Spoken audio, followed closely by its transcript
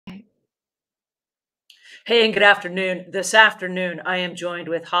Hey, and good afternoon. This afternoon, I am joined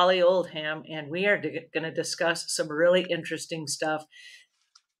with Holly Oldham, and we are going to discuss some really interesting stuff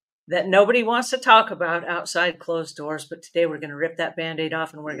that nobody wants to talk about outside closed doors. But today, we're going to rip that band aid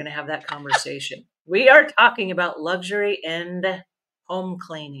off and we're going to have that conversation. We are talking about luxury and home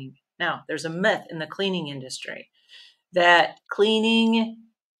cleaning. Now, there's a myth in the cleaning industry that cleaning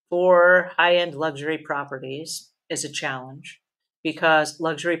for high end luxury properties is a challenge because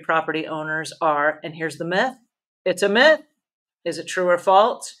luxury property owners are, and here's the myth, it's a myth. Is it true or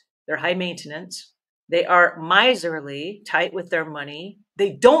false? They're high maintenance. They are miserly, tight with their money.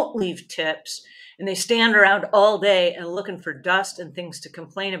 They don't leave tips, and they stand around all day and looking for dust and things to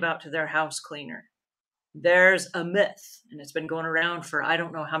complain about to their house cleaner. There's a myth, and it's been going around for I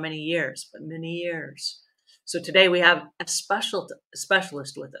don't know how many years, but many years. So today we have a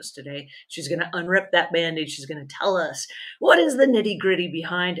specialist with us today. She's going to unrip that band-aid. She's going to tell us what is the nitty-gritty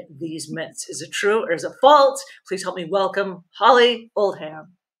behind these myths. Is it true or is it false? Please help me welcome Holly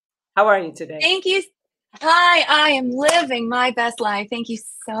Oldham. How are you today? Thank you. Hi, I am living my best life. Thank you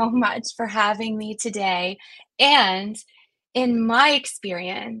so much for having me today. And in my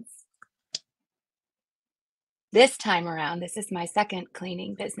experience, this time around, this is my second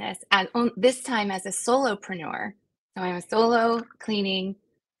cleaning business, and this time as a solopreneur. So I'm a solo cleaning,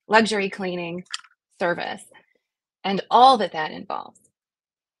 luxury cleaning service, and all that involves.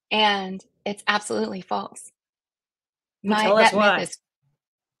 And it's absolutely false. Tell us why.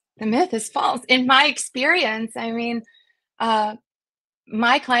 The myth is false. In my experience, my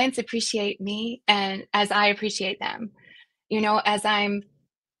clients appreciate me and as I appreciate them. As I'm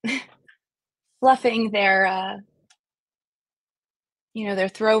fluffing their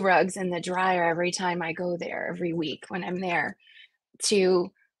throw rugs in the dryer every time I go there, every week when I'm there,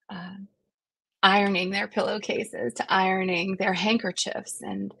 to ironing their pillowcases, to ironing their handkerchiefs,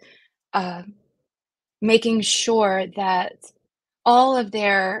 and making sure that all of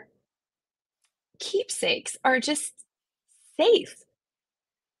their keepsakes are just safe,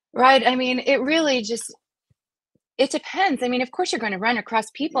 right? It depends. Of course you're going to run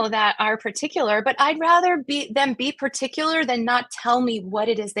across people that are particular, but I'd rather them be particular than not tell me what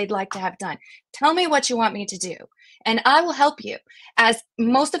it is they'd like to have done. Tell me what you want me to do, and I will help you. As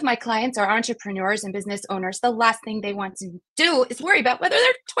most of my clients are entrepreneurs and business owners, the last thing they want to do is worry about whether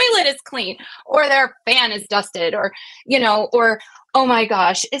their toilet is clean or their fan is dusted or, oh my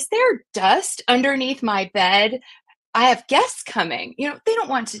gosh, is there dust underneath my bed? I have guests coming. They don't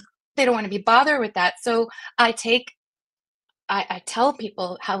want to be bothered with that. So I tell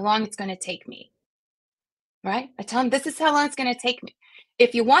people how long it's going to take me, right? I tell them this is how long it's going to take me.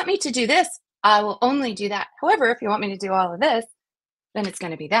 If you want me to do this, I will only do that. However, if you want me to do all of this, then it's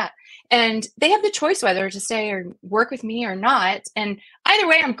going to be that. And they have the choice whether to stay or work with me or not. And either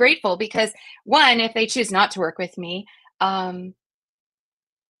way, I'm grateful because one, if they choose not to work with me, there's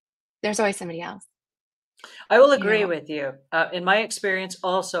always somebody else. I will agree with you. In my experience,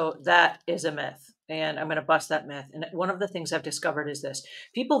 also, that is a myth. And I'm going to bust that myth. And one of the things I've discovered is this.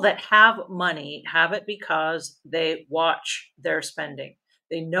 People that have money have it because they watch their spending.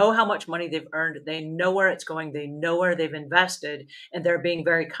 They know how much money they've earned. They know where it's going. They know where they've invested. And they're being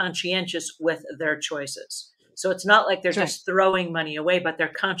very conscientious with their choices. So it's not like they're just throwing money away, but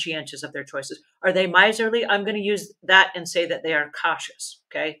they're conscientious of their choices. Are they miserly? I'm going to use that and say that they are cautious.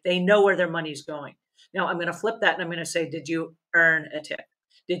 Okay. They know where their money's going. Now I'm going to flip that and I'm going to say, did you earn a tip?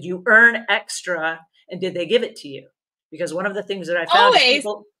 Did you earn extra and did they give it to you? Because one of the things that I found is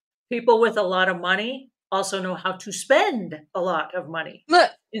people with a lot of money also know how to spend a lot of money.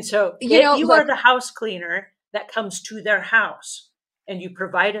 Look, and so if you are the house cleaner that comes to their house and you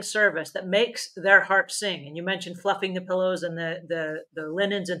provide a service that makes their heart sing, and you mentioned fluffing the pillows and the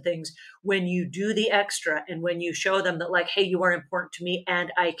linens and things, when you do the extra and when you show them that, like, hey, you are important to me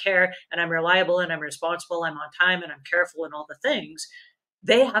and I care and I'm reliable and I'm responsible, I'm on time and I'm careful and all the things,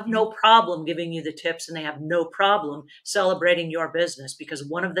 they have no problem giving you the tips and they have no problem celebrating your business, because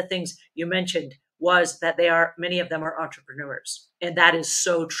one of the things you mentioned was that many of them are entrepreneurs. And that is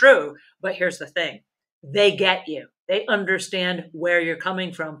so true. But here's the thing. They get you. They understand where you're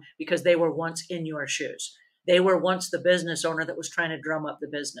coming from because they were once in your shoes. They were once the business owner that was trying to drum up the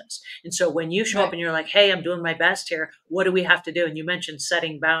business. And so when you show up and you're like, hey, I'm doing my best here, what do we have to do? And you mentioned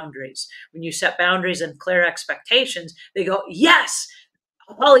setting boundaries. When you set boundaries and clear expectations, they go, yes,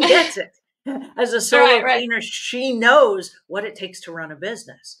 Holly gets it. As a solo cleaner, she knows what it takes to run a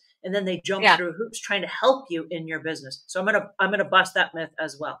business. And then they jump through hoops trying to help you in your business. So I'm gonna bust that myth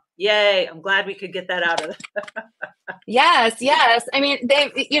as well. Yay! I'm glad we could get that out of it. Yes.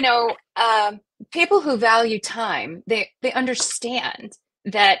 People who value time, they understand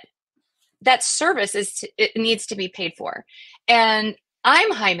that that service it needs to be paid for. And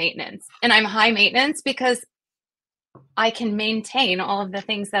I'm high maintenance, and I'm high maintenance because I can maintain all of the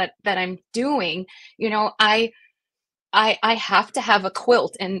things that I'm doing. I have to have a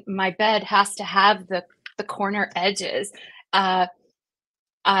quilt, and my bed has to have the corner edges. Uh,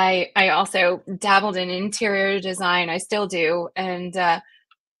 I also dabbled in interior design. I still do, and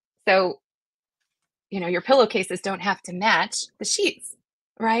so your pillowcases don't have to match the sheets,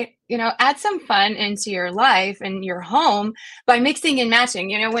 right? Add some fun into your life and your home by mixing and matching.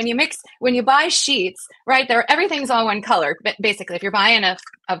 When you buy sheets, right, everything's all one color. But basically, if you're buying a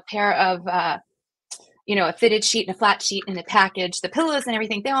pair of a fitted sheet and a flat sheet in a package, the pillows and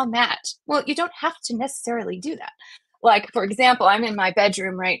everything, they all match. Well, you don't have to necessarily do that. Like, for example, I'm in my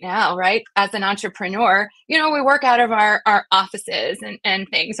bedroom right now, right? As an entrepreneur, we work out of our offices and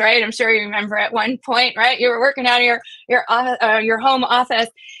things, right? I'm sure you remember at one point, right? You were working out of your home office,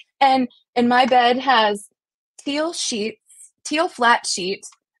 and my bed has teal flat sheet,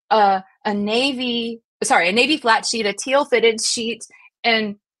 a navy flat sheet, a teal fitted sheet,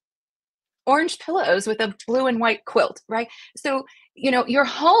 and orange pillows with a blue and white quilt, right? So, your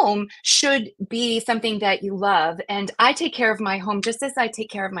home should be something that you love. And I take care of my home just as I take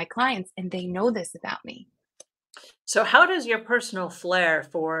care of my clients, and they know this about me. So how does your personal flair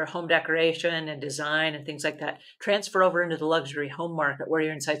for home decoration and design and things like that transfer over into the luxury home market where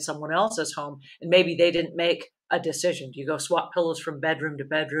you're inside someone else's home and maybe they didn't make a decision? Do you go swap pillows from bedroom to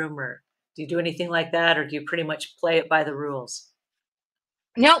bedroom, or do you do anything like that, or do you pretty much play it by the rules?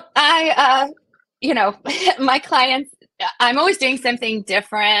 No, my clients, I'm always doing something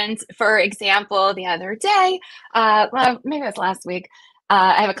different. For example, the other day, well, maybe it was last week,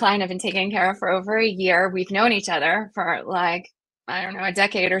 I have a client I've been taking care of for over a year. We've known each other for like, I don't know, a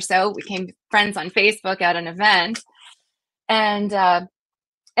decade or so. We became friends on Facebook at an event. And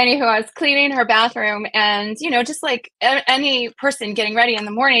anywho, I was cleaning her bathroom, and just like any person getting ready in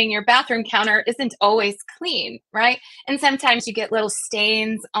the morning, your bathroom counter isn't always clean, right? And sometimes you get little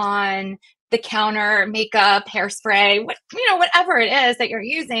stains on the counter, makeup, hairspray, whatever it is that you're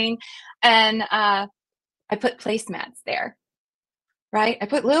using. And I put placemats there, right? I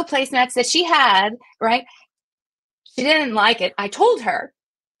put little placemats that she had, right? She didn't like it. I told her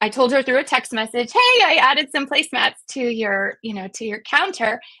through a text message, hey, I added some placemats to your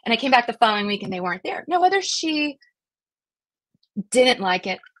counter. And I came back the following week and they weren't there. Now, whether she didn't like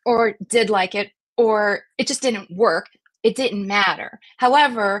it or did like it, or it just didn't work, it didn't matter.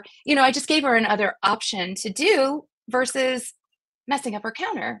 However, I just gave her another option to do versus messing up her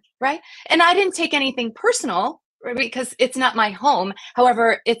counter, right? And I didn't take anything personal because it's not my home.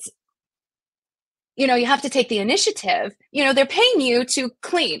 However, it's you have to take the initiative. They're paying you to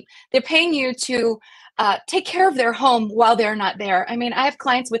clean. They're paying you to take care of their home while they're not there. I mean, I have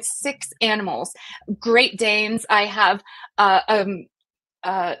clients with 6 animals, Great Danes. I have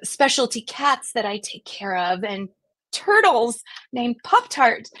specialty cats that I take care of, and turtles named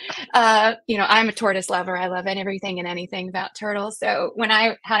Pop-Tart. I'm a tortoise lover. I love everything and anything about turtles. So when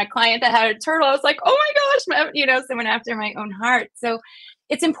I had a client that had a turtle, I was like, oh my gosh, someone after my own heart. So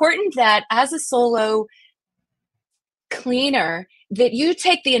it's important that as a solo cleaner, that you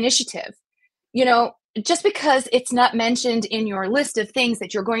take the initiative. Just because it's not mentioned in your list of things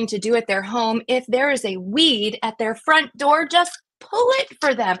that you're going to do at their home, if there is a weed at their front door, just pull it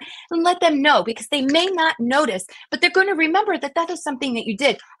for them and let them know, because they may not notice, but they're going to remember that is something that you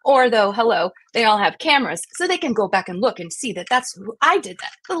did. Or though, hello, they all have cameras, so they can go back and look and see that that's who I did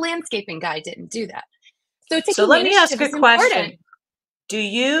that. The landscaping guy didn't do that. So taking let the me ask initiative a is question. important. Do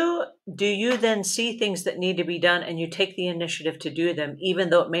you then see things that need to be done and you take the initiative to do them, even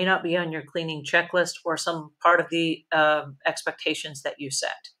though it may not be on your cleaning checklist or some part of the expectations that you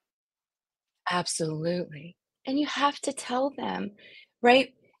set? Absolutely. And you have to tell them,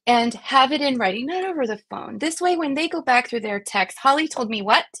 right? And have it in writing, not over the phone. This way, when they go back through their text, Holly told me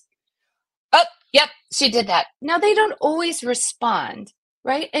what? Oh, yep, she did that. Now, they don't always respond,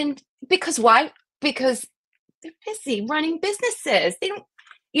 right? And because why? Because they're busy running businesses. They don't,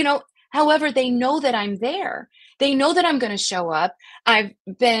 you know, however, they know that I'm there. They know that I'm going to show up. I've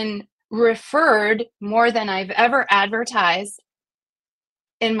been referred more than I've ever advertised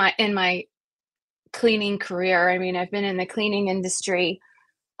in my cleaning career. I mean, I've been in the cleaning industry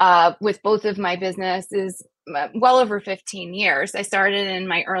with both of my businesses well over 15 years. I started in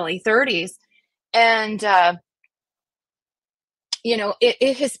my early 30s, and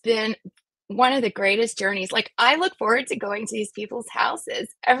it has been one of the greatest journeys. Like, I look forward to going to these people's houses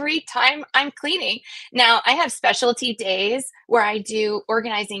every time I'm cleaning. Now, I have specialty days where I do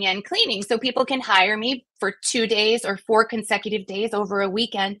organizing and cleaning, so people can hire me for 2 days or 4 consecutive days over a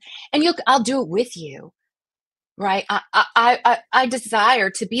weekend, and I'll do it with you. Right. I desire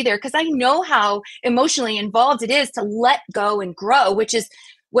to be there because I know how emotionally involved it is to let go and grow, which is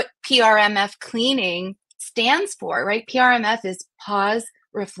what PRMF cleaning stands for, right? PRMF is pause,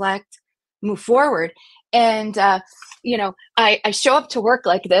 reflect, move forward. And, I show up to work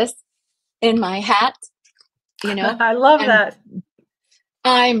like this in my hat, I love and that.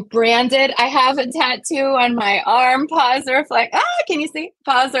 I'm branded. I have a tattoo on my arm, pause, reflect. Can you see?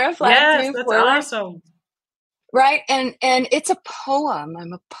 Pause, reflect, Yes, move that's forward. awesome. Right. And it's a poem.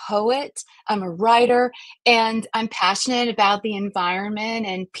 I'm a poet, I'm a writer, and I'm passionate about the environment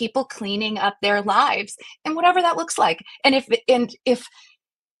and people cleaning up their lives and whatever that looks like. And if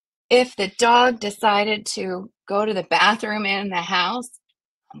the dog decided to go to the bathroom in the house,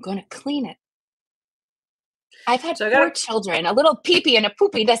 I'm going to clean it. I've had So four children. A little pee-pee and a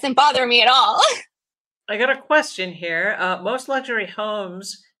poopy doesn't bother me at all. I got a question here. Most luxury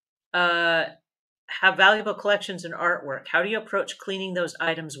homes uh, have valuable collections and artwork. How do you approach cleaning those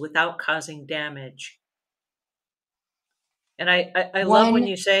items without causing damage? And I love when One,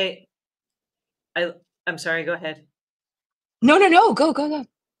 you say, I, I'm sorry, go ahead. no, go, go, go.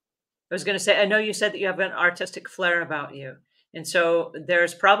 I was going to say, I know you said that you have an artistic flair about you. And so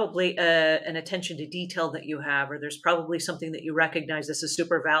there's probably an attention to detail that you have, or there's probably something that you recognize this is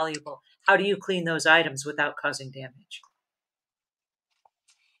super valuable. How do you clean those items without causing damage?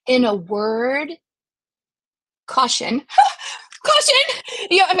 In a word, caution. Caution.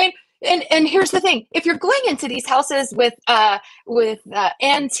 Yeah, I mean, and here's the thing: if you're going into these houses with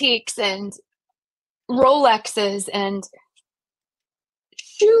antiques and Rolexes and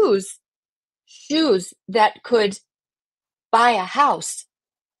shoes, shoes that could buy a house,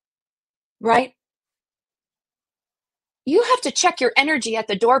 right? You have to check your energy at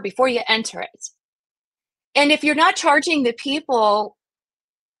the door before you enter it. And if you're not charging the people,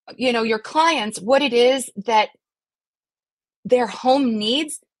 your clients, what it is that their home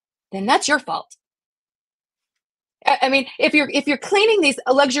needs, then that's your fault. I mean, if you're cleaning these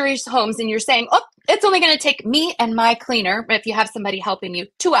luxurious homes and you're saying, oh, it's only going to take me and my cleaner, if you have somebody helping you,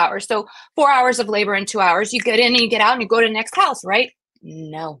 2 hours. So 4 hours of labor in 2 hours, you get in and you get out and you go to the next house, right?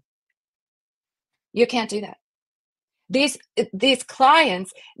 No, you can't do that. These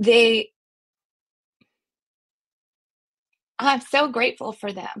clients, I'm so grateful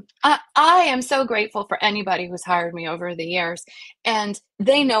for them. I am so grateful for anybody who's hired me over the years, and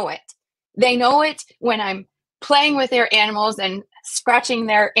they know it. They know it when I'm playing with their animals and scratching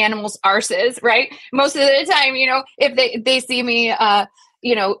their animals' arses, right? Most of the time, if they see me,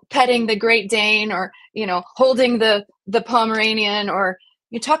 petting the Great Dane, or holding the Pomeranian, or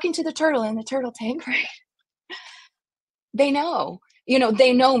you're talking to the turtle in the turtle tank, right? They know,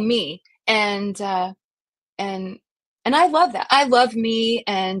 they know me, and and I love that. I love me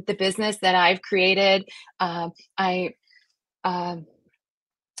and the business that I've created. I uh,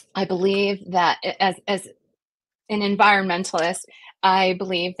 I believe that as an environmentalist, I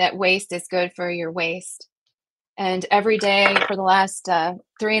believe that waste is good for your waist. And every day for the last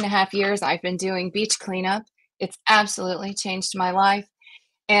 3.5 years, I've been doing beach cleanup. It's absolutely changed my life.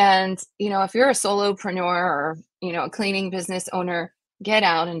 And if you're a solopreneur or a cleaning business owner, get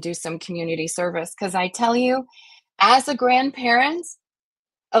out and do some community service. Because I tell you, as a grandparent,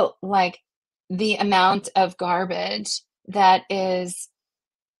 oh, like the amount of garbage that is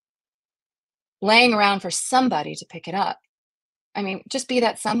laying around for somebody to pick it up. I mean, just be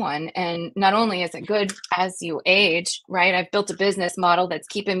that someone. And not only is it good as you age, right? I've built a business model that's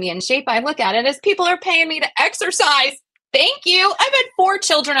keeping me in shape. I look at it as people are paying me to exercise. Thank you. I've had 4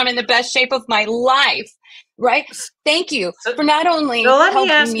 children. I'm in the best shape of my life, right? Thank you So, for not so only let me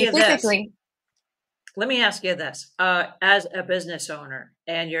helping ask me you this. physically. Let me ask you this. As a business owner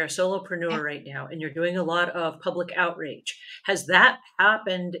and you're a Yeah. solopreneur right now and you're doing a lot of public outreach, has that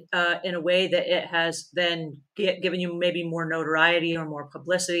happened in a way that it has then given you maybe more notoriety or more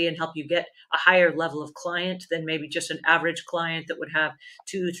publicity and help you get a higher level of client than maybe just an average client that would have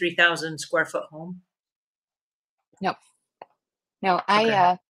 3,000 square foot home? No, no, Okay.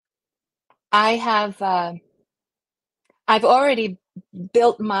 I have, I've already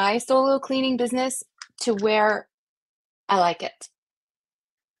built my solo cleaning business to where I like it,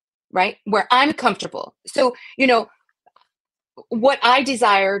 right? Where I'm comfortable. So, what I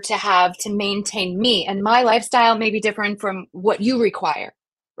desire to have to maintain me and my lifestyle may be different from what you require,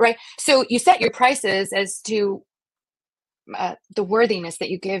 right? So you set your prices as to the worthiness that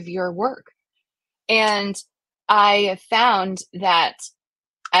you give your work. And I have found that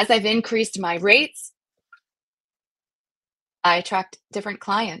as I've increased my rates, I attract different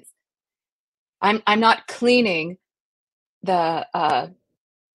clients. I'm not cleaning the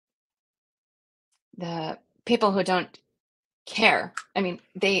people who don't care. I mean,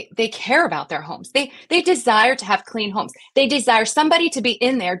 they care about their homes. They desire to have clean homes. They desire somebody to be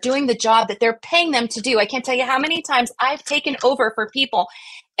in there doing the job that they're paying them to do. I can't tell you how many times I've taken over for people,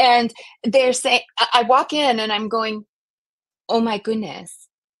 and they're saying, I walk in and I'm going, oh my goodness,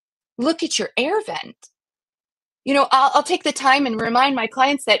 look at your air vent. I'll take the time and remind my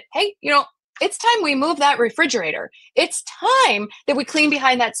clients that, hey, it's time we move that refrigerator. It's time that we clean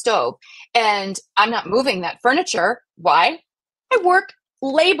behind that stove. And I'm not moving that furniture. Why? I work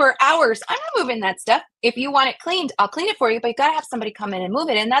labor hours. I'm not moving that stuff. If you want it cleaned, I'll clean it for you, but you got to have somebody come in and move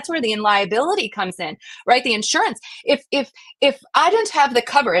it. And that's where the liability comes in, right? The insurance. If I don't have the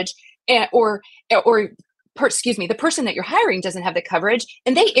coverage, the person that you're hiring doesn't have the coverage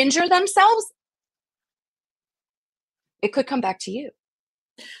and they injure themselves, it could come back to you.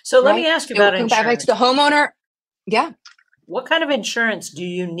 So let Right? me ask you It will about come back to insurance. the homeowner. Yeah. What kind of insurance do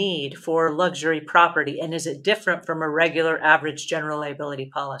you need for luxury property? And is it different from a regular average general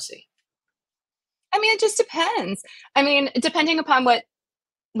liability policy? I mean, it just depends. I mean, depending upon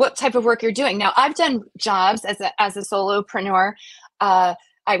what type of work you're doing. Now, I've done jobs as a solopreneur, where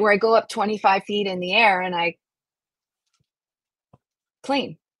I go up 25 feet in the air and I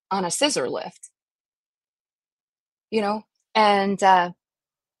clean on a scissor lift, and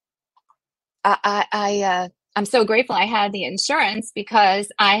I'm so grateful I had the insurance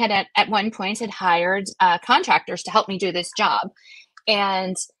because I had at one point had hired contractors to help me do this job,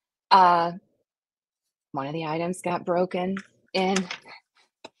 and one of the items got broken, and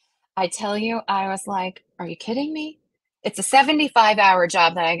I tell you, I was like, "Are you kidding me?" It's a 75-hour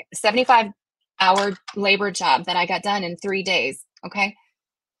labor job that I got done in 3 days. Okay,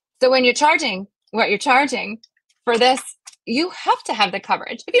 so when you're charging what you're charging for this, you have to have the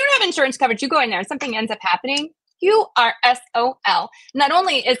coverage. If you don't have insurance coverage, you go in there and something ends up happening, you are SOL. Not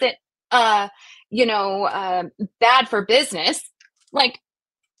only is it, bad for business, like,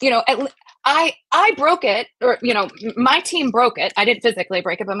 I broke it, or, my team broke it. I didn't physically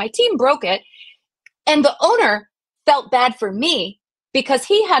break it, but my team broke it. And the owner felt bad for me because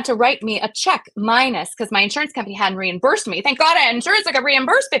he had to write me a check minus, because my insurance company hadn't reimbursed me. Thank God I had insurance. I could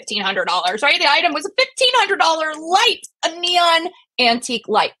reimburse $1,500, right? The item was a $1,500 light, a neon antique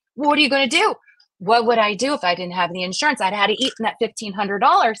light. What are you going to do? What would I do if I didn't have the insurance? I'd had to eat in that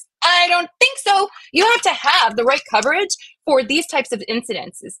 $1,500. I don't think so. You have to have the right coverage for these types of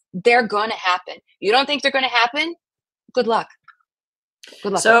incidences. They're going to happen. You don't think they're going to happen? Good luck.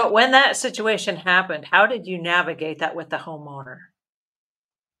 Good luck. So when that situation happened, how did you navigate that with the homeowner?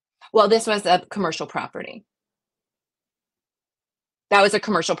 Well, this was a commercial property. That was a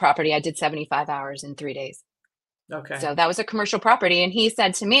commercial property. I did 75 hours in 3 days. Okay. So that was a commercial property. And he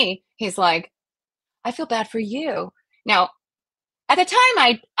said to me, he's like, I feel bad for you. Now, at the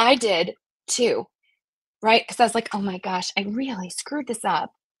time I did too, right? Because I was like, oh my gosh, I really screwed this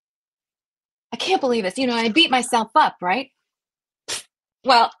up. I can't believe this. I beat myself up, right?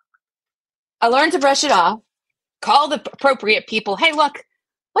 Well, I learned to brush it off, call the appropriate people. Hey, look,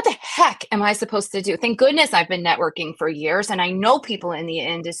 what the heck am I supposed to do? Thank goodness I've been networking for years and I know people in the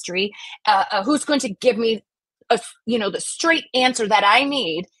industry who's going to give me the straight answer that I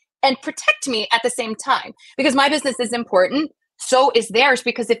need and protect me at the same time, because my business is important. So is theirs,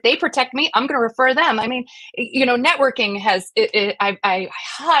 because if they protect me, I'm going to refer them. I mean, networking I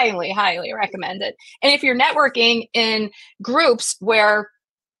highly, highly recommend it. And if you're networking in groups where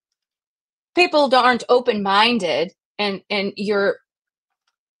people aren't open-minded and you're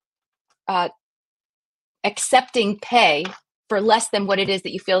accepting pay for less than what it is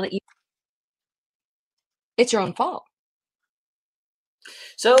that you feel that it's your own fault.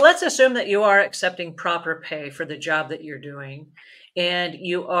 So let's assume that you are accepting proper pay for the job that you're doing, and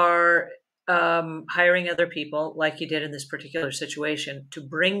you are hiring other people, like you did in this particular situation, to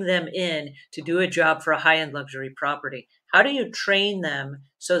bring them in to do a job for a high-end luxury property. How do you train them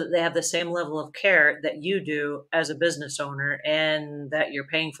so that they have the same level of care that you do as a business owner and that you're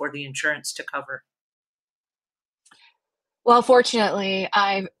paying for the insurance to cover? Well, fortunately,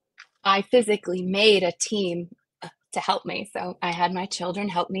 I physically made a team to help me. So I had my children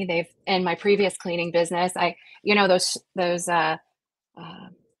help me. They've in my previous cleaning business. Those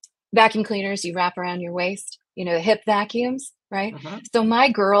vacuum cleaners you wrap around your waist. The hip vacuums, right? Mhm. So my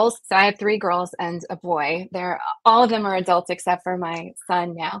girls. So I have 3 girls and a boy. They're all of them are adults except for my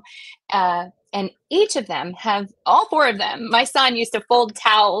son now. And each of them all 4 of them. My son used to fold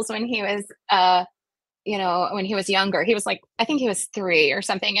towels when he was you know, when he was younger. He was like, I think he was 3 or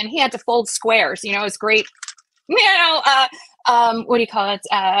something, and he had to fold squares. You know, it was great. You know, what do you call it?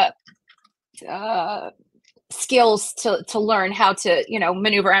 Skills to learn how to, you know,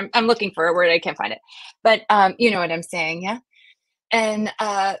 maneuver. I'm looking for a word, I can't find it, but you know what I'm saying, yeah. And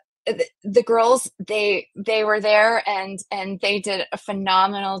the girls, they were there, and they did a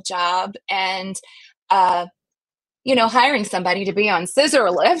phenomenal job. And uh you know, hiring somebody to be on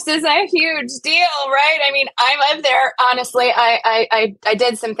scissor lifts is a huge deal, right? I mean, I live there. Honestly, I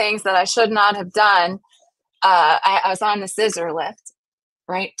did some things that I should not have done. I was on the scissor lift,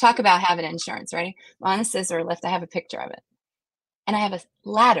 right? Talk about having insurance, right? I'm on the scissor lift. I have a picture of it, and I have a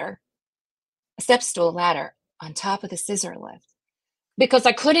ladder, a step stool ladder on top of the scissor lift because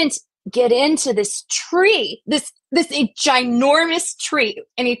I couldn't get into this tree, this a ginormous tree.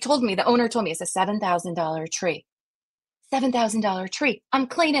 And he told me, the owner told me, it's a $7,000 tree. $7,000 tree. I'm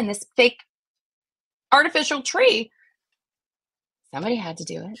cleaning this fake artificial tree. Somebody had to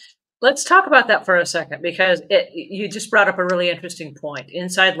do it. Let's talk about that for a second, because you just brought up a really interesting point.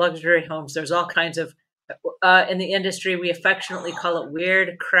 Inside luxury homes, there's all kinds of, in the industry, we affectionately call it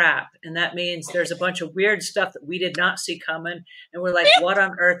weird crap. And that means there's a bunch of weird stuff that we did not see coming. And we're like, what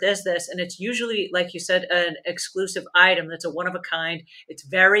on earth is this? And it's usually, like you said, an exclusive item that's a one of a kind. It's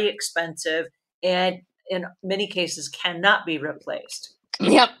very expensive, and in many cases cannot be replaced.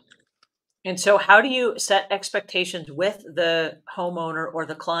 Yep. And so how do you set expectations with the homeowner or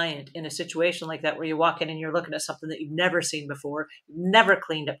the client in a situation like that, where you walk in and you're looking at something that you've never seen before, you've never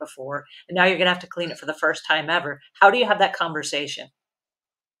cleaned it before, and now you're going to have to clean it for the first time ever? How do you have that conversation?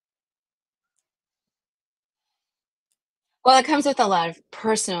 Well, it comes with a lot of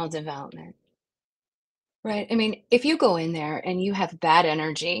personal development, right? I mean, if you go in there and you have bad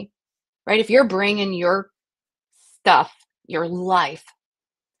energy, right? If you're bringing your stuff, your life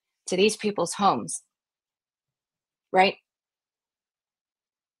to these people's homes, right?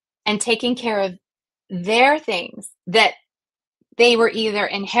 And taking care of their things that they were either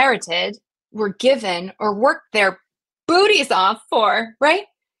inherited, were given, or worked their booties off for, right?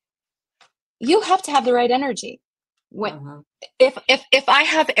 You have to have the right energy. When Mhm. if I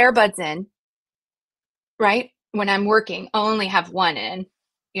have earbuds in, right, when I'm working, I'll only have one in,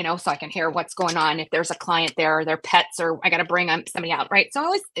 you know, so I can hear what's going on. If there's a client there, or their pets, or I got to bring somebody out, right? So I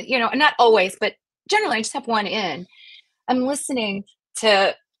always, you know, not always, but generally, I just have one in. I'm listening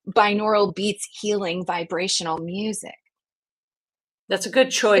to binaural beats, healing vibrational music. That's a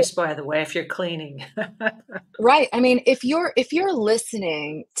good choice, by the way, if you're cleaning. Right. I mean, if you're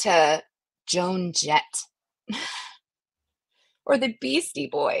listening to Joan Jett or the Beastie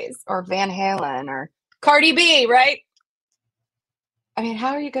Boys or Van Halen or Cardi B, right? I mean, how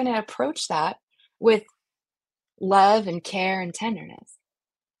are you going to approach that with love and care and tenderness?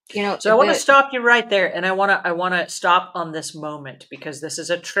 You know, So I want to stop you right there, and I want to stop on this moment, because this is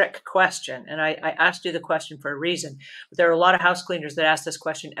a trick question, and I asked you the question for a reason. But there are a lot of house cleaners that ask this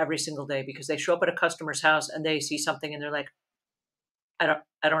question every single day, because they show up at a customer's house and they see something and they're like,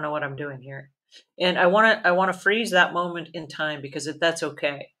 I don't know what I'm doing here. And I want to freeze that moment in time, because that's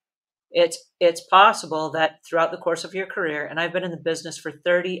okay. It's possible that throughout the course of your career, and I've been in the business for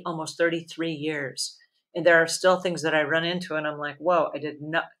 30, almost 33 years, and there are still things that I run into and I'm like, whoa, I did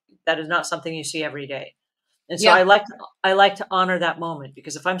not, that is not something you see every day. And so yeah, I like to honor that moment,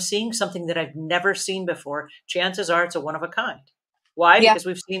 because if I'm seeing something that I've never seen before, chances are it's a one of a kind. Why? yeah,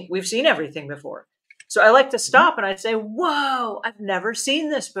 Because we've seen everything before. So I like to mhm, stop and I say, "Whoa, I've never seen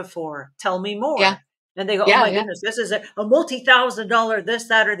this before. Tell me yeah, more." And they go, "Oh yeah, my yeah, goodness, this is a multi-thousand-dollar this,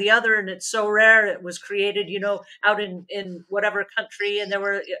 that, or the other, and it's so rare. It was created, out in whatever country, and there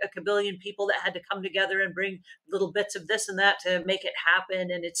were a kabillion people that had to come together and bring little bits of this and that to make it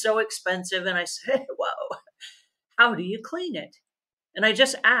happen, and it's so expensive." And I say, "Whoa, how do you clean it?" And I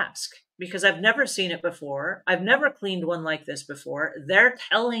just ask, because I've never seen it before. I've never cleaned one like this before. They're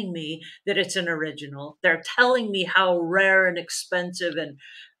telling me that it's an original. They're telling me how rare and expensive and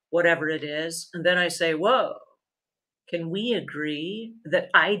whatever it is. And then I say, whoa, can we agree that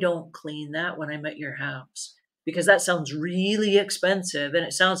I don't clean that when I'm at your house? Because that sounds really expensive and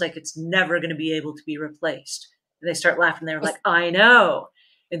it sounds like it's never going to be able to be replaced. And they start laughing. They're like, I know.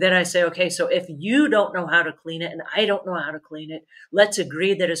 And then I say, okay, so if you don't know how to clean it and I don't know how to clean it, let's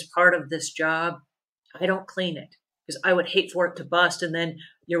agree that as part of this job, I don't clean it, because I would hate for it to bust. And then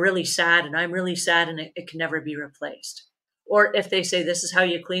you're really sad and I'm really sad and it can never be replaced. Or if they say, this is how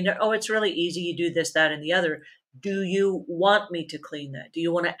you clean it. Oh, it's really easy. You do this, that, and the other. Do you want me to clean that? Do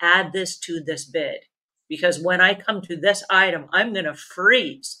you want to add this to this bid? Because when I come to this item, I'm going to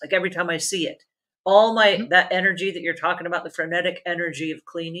freeze like every time I see it. All mhm, that energy that you're talking about, the frenetic energy of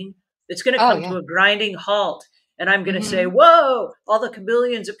cleaning, It's going to Oh come to yeah. a grinding halt. And I'm going to say, Mm-hmm. whoa, all the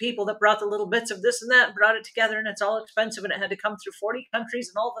billions of people that brought the little bits of this and that and brought it together, and it's all expensive and it had to come through 40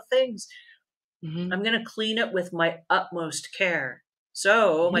 countries and all the things. Mm-hmm. I'm going to clean it with my utmost care.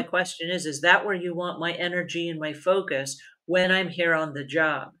 So my Mm-hmm. question is that where you want my energy and my focus when I'm here on the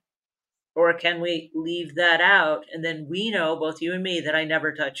job? Or can we leave that out and then we know, both you and me, that I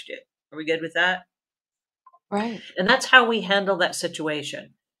never touched it? Are we good with that? Right. And that's how we handle that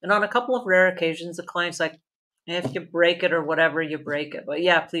situation. And on a couple of rare occasions, the client's like, if you break it or whatever, you break it. But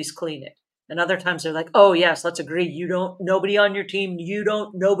yeah, please clean it. And other times they're like, oh, yes, let's agree. You don't, nobody on your team, you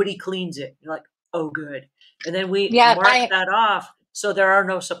don't, nobody cleans it. You're like, oh, good. And then we Yeah, mark that off so there are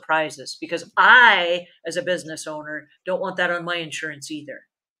no surprises, because I, as a business owner, don't want that on my insurance either.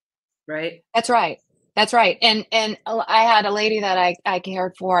 Right? that's right. That's right. And I had a lady that I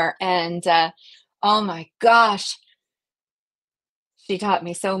cared for, and oh my gosh, she taught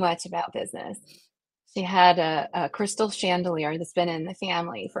me so much about business. She had a crystal chandelier that's been in the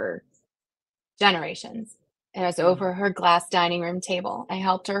family for generations. It was Mm. over her glass dining room table. I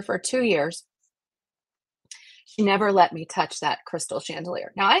helped her for 2 years. She never let me touch that crystal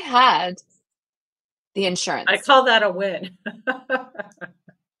chandelier. Now I had the I insurance. call that a win.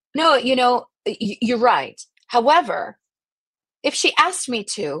 No, you're right. However, if she asked me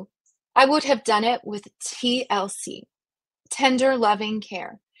to, I would have done it with TLC, tender loving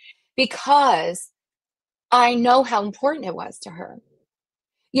care, because I know how important it was to her.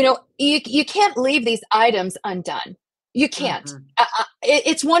 You can't leave these items undone. You can't. Mhm.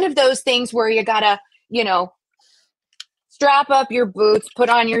 It's one of those things where you gotta, you know, strap up your boots, put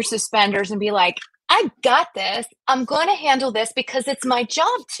on your suspenders, and be like, I got this. I'm going to handle this because it's my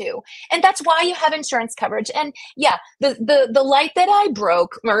job to. And that's why you have insurance coverage. And yeah, the light that I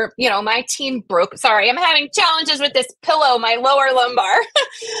broke, or my team broke. Sorry, I'm having challenges with this pillow, my lower lumbar.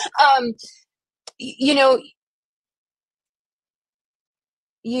 um, you know,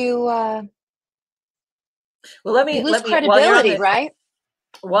 you Well, let you me lose let me while you're on credibility, the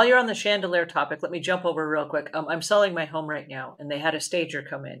right? chandelier topic, let me jump over real quick. I'm selling my home right now, and they had a stager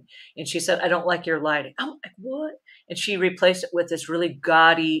come in, and she said, "I don't like your lighting." I'm like, "What?" And she replaced it with this really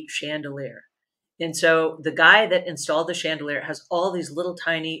gaudy chandelier. And so the guy that installed the chandelier has all these little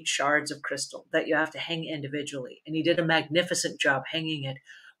tiny shards of crystal that you have to hang individually, and he did a magnificent job hanging it.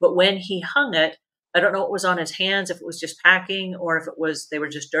 But when he hung it, I don't know what was on his hands, if it was just packing or if it was they were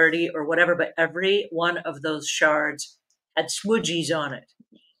just dirty or whatever, but every one of those shards had smudgies on it.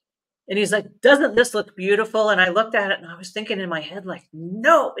 And he's like, "Doesn't this look beautiful?" And I looked at it and I was thinking in my head, like,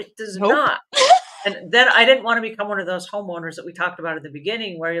 no, it does Nope. not. And then I didn't want to become one of those homeowners that we talked about at the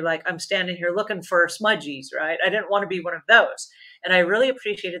beginning where you're like, I'm standing here looking for smudgies, right? I didn't want to be one of those. And I really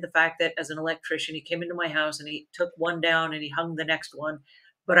appreciated the fact that as an electrician, he came into my house and he took one down and he hung the next one.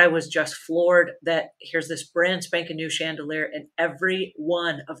 But I was just floored that here's this brand spanking new chandelier, and every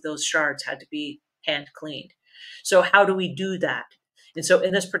one of those shards had to be hand cleaned. So, how do we do that? And so,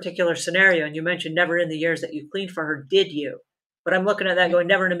 in this particular scenario, and you mentioned never in the years that you cleaned for her, did you? But I'm looking at that Right. going,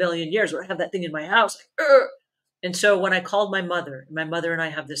 never in a million years would I have that thing in my house. Like, and so when I called my mother and I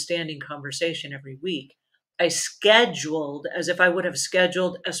have this standing conversation every week. I scheduled as if I would have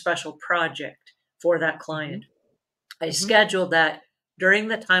scheduled a special project for that Mm-hmm. client. I Mm-hmm. scheduled that during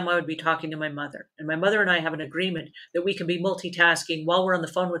the time I would be talking to my mother. And my mother and I have an agreement that we can be multitasking while we're on the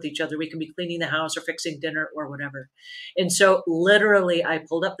phone with each other. We can be cleaning the house or fixing dinner or whatever. And so literally I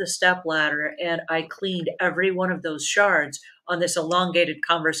pulled up the step ladder and I cleaned every one of those shards on this elongated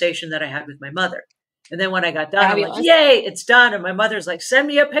conversation that I had with my mother. And then when I got done, I'm like, Fabulous. yay, it's done. And my mother's like, send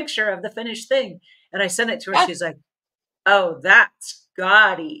me a picture of the finished thing. And I sent it to her. Yeah. She's like, oh, that's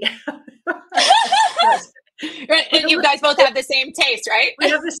gaudy. Right, But and you guys both have the same taste, right? we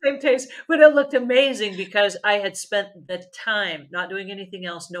have the same taste, but it looked amazing because I had spent the time not doing anything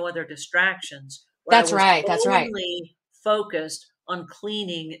else, no other distractions, where I That's was right. That's right. only focused on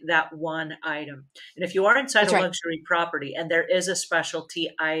cleaning that one item. And if you are inside That's a right. luxury property and there is a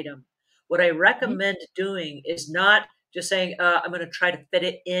specialty item, what I Mhm. recommend doing is not just saying, I'm going to try to fit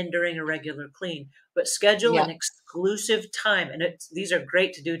it in during a regular clean, but schedule an Yeah. exclusive time. And these are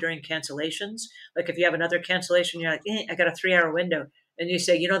great to do during cancellations. Like if you have another cancellation, you're like, I got a 3 hour window. And you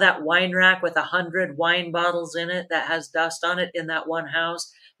say, that wine rack with 100 wine bottles in it that has dust on it in that one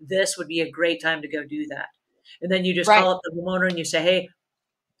house, this would be a great time to go do that. And then you just Right. call up the homeowner and you say, hey,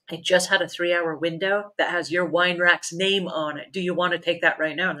 I just had a 3 hour window that has your wine rack's name on it. Do you want to take that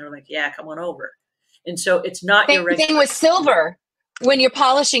right now? And they're like, yeah, come on over. And so it's not your Same regular. thing with silver. When you're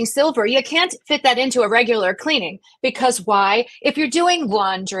polishing silver, you can't fit that into a regular cleaning, because why? If you're doing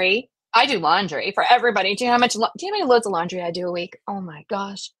laundry, I do laundry for everybody. Do you know how many loads of laundry I do a week? Oh my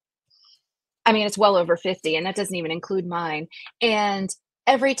gosh. I mean, it's well over 50, and that doesn't even include mine. And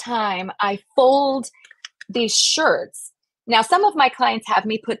every time I fold these shirts, now some of my clients have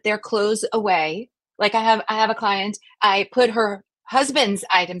me put their clothes away. Like I have a client, I put her husband's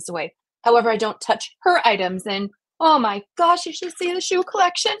items away. However, I don't touch her items. And oh my gosh, you should see the shoe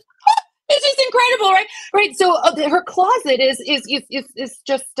collection. It's just incredible, right? Right. So her closet is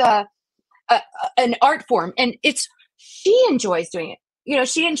just an art form, and it's she enjoys doing it.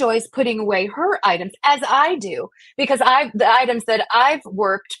 She enjoys putting away her items as I do, because the items that I've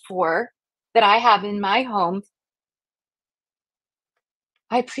worked for, that I have in my home,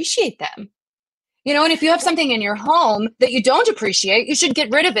 I appreciate them. And if you have something in your home that you don't appreciate, you should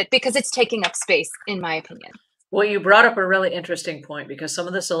get rid of it because it's taking up space, in my opinion. Well, you brought up a really interesting point, because some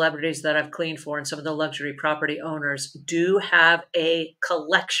of the celebrities that I've cleaned for and some of the luxury property owners do have a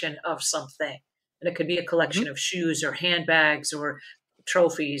collection of something. And it could be a collection Mm-hmm. of shoes or handbags or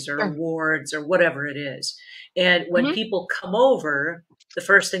trophies or Sure. awards or whatever it is. And when Mm-hmm. people come over, the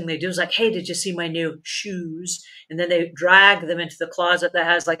first thing they do is like, hey, did you see my new shoes? And then they drag them into the closet that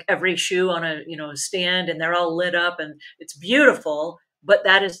has like every shoe on a stand, and they're all lit up and it's beautiful. But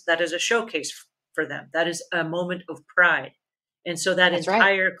that is a showcase for them. That is a moment of pride. And so that That's right.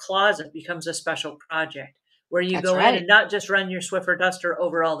 entire closet becomes a special project where you That's go in right. and not just run your Swiffer duster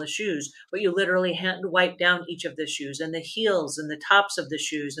over all the shoes, but you literally hand wipe down each of the shoes and the heels and the tops of the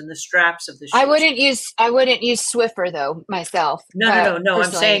shoes and the straps of the I shoes. wouldn't use Swiffer though myself. No. I'm Personally,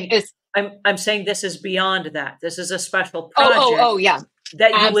 saying it's I'm saying this is beyond that. This is a special oh project yeah,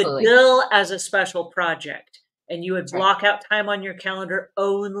 that you would absolutely. bill as a special project, and you would That's right. block out time on your calendar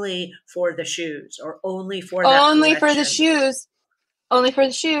only for the shoes or only for that Only for the collection. shoes. Only for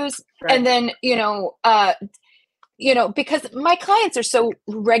the shoes. And Right. then, because my clients are so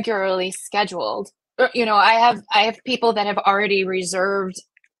regularly scheduled. I have people that have already reserved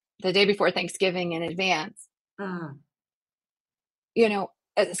the day before Thanksgiving in advance. Mm.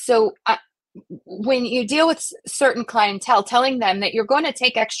 So when you deal with certain clientele, telling them that you're going to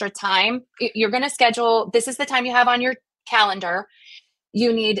take extra time, you're going to schedule, this is the time you have on your calendar.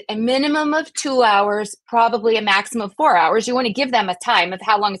 You need a minimum of 2 hours, probably a maximum of 4 hours. You want to give them a time of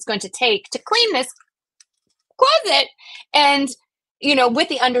how long it's going to take to clean this closet. And, with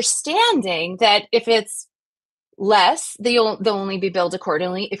the understanding that if it's less, they'll only be billed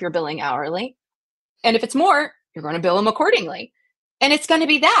accordingly if you're billing hourly. And if it's more, you're going to bill them accordingly. And it's going to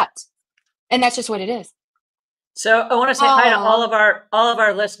be that. And that's just what it is. So I want to say hi to all Oh, of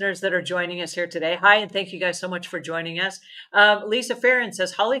our listeners that are joining us here today. Hi, and thank you guys so much for joining us. Lisa Farron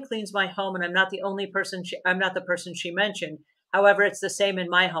says Holly cleans my home, and I'm not the only person. I'm not the person she mentioned. However, it's the same in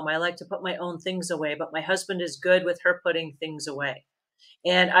my home. I like to put my own things away, but my husband is good with her putting things away.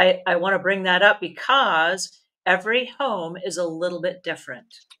 And I want to bring that up because every home is a little bit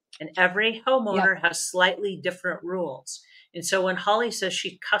different, and every yeah. homeowner has slightly different rules. And so when Holly says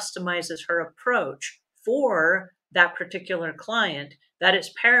she customizes her approach for that particular client, that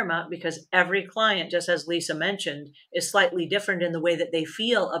is paramount, because every client, just as Lisa mentioned, is slightly different in the way that they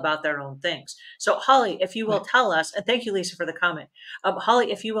feel about their own things. So Holly, if you will Right. tell us, and thank you, Lisa, for the comment.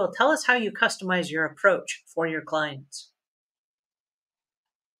 Holly, if you will tell us how you customize your approach for your clients.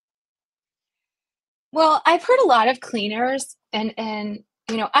 Well, I've heard a lot of cleaners, and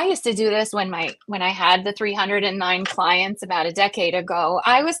I used to do this when I had the 309 clients about a decade ago.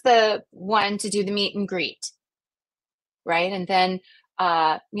 I was the one to do the meet and greet, right? And then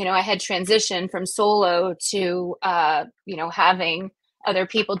I had transitioned from solo to having other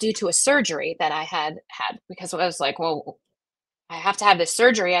people due to a surgery that I had because I was like, well, I have to have this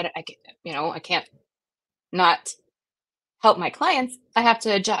surgery. I can't not help my clients. I have to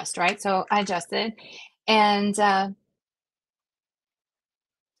adjust, right? So I adjusted, and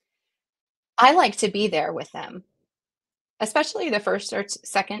I like to be there with them, especially the first or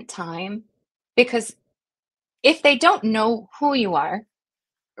second time, because if they don't know who you are,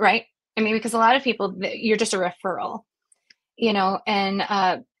 right? I mean, because a lot of people, you're just a referral,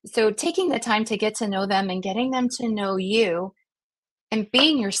 and so taking the time to get to know them and getting them to know you and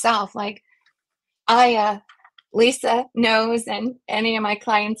being yourself, like Lisa knows, and any of my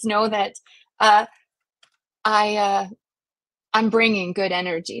clients know that uh, I, I'm bringing good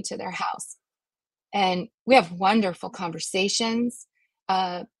energy to their house. And we have wonderful conversations.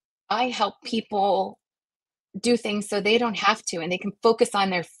 Uh, I help people do things so they don't have to, and they can focus on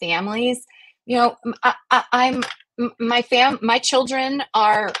their families. My children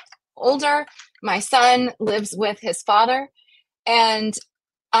are older. My son lives with his father, and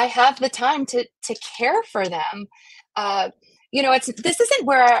I have the time to care for them. This isn't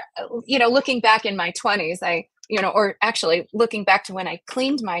where, looking back in my 20s, or actually looking back to when I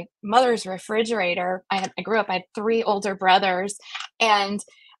cleaned my mother's refrigerator. I grew up, I had three older brothers, and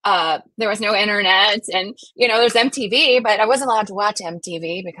there was no internet, and there's MTV, but I wasn't allowed to watch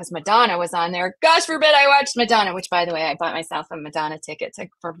MTV because Madonna was on there. Gosh forbid I watched Madonna, which, by the way, I bought myself a Madonna ticket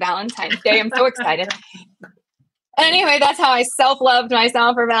for Valentine's Day. I'm so excited. Anyway, that's how I self-loved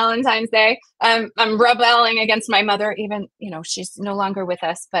myself for Valentine's Day. I'm rebelling against my mother, even, she's no longer with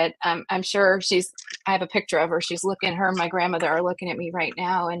us, but I'm sure I have a picture of her. Her and my grandmother are looking at me right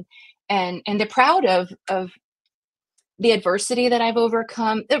now, and they're proud of the adversity that I've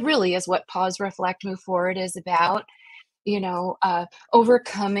overcome. It really is what Pause, Reflect, Move Forward is about,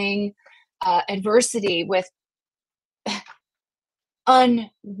 overcoming adversity with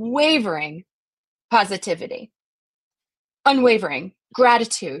unwavering positivity, unwavering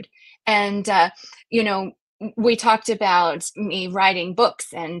gratitude. And, we talked about me writing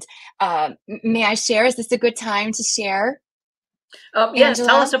books, and may I share? Is this a good time to share? Yes, Angela?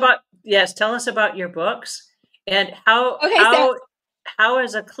 tell us about your books and how Okay, so how how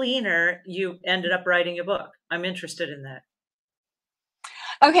as a cleaner you ended up writing a book. I'm interested in that.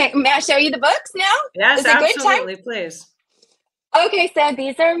 okay, may I show you the books now? Yes, Is it good time? absolutely, please. Okay, so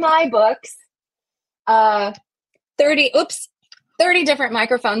these are my books. Uh 30 different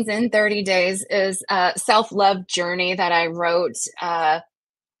microphones in 30 days is a self-love journey that I wrote.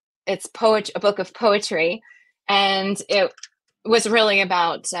 It's a book of poetry, and it was really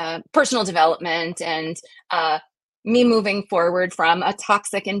about personal development and me moving forward from a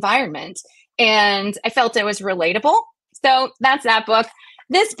toxic environment. And I felt it was relatable. So that's that book.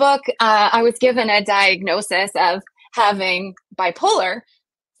 This book, I was given a diagnosis of having bipolar.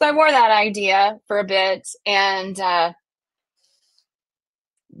 So I wore that idea for a bit. And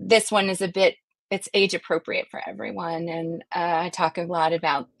this one is it's age appropriate for everyone. And I talk a lot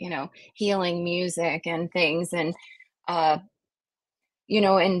about, healing music and things. And, uh,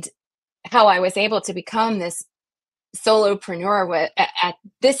 and how I was able to become this solopreneur at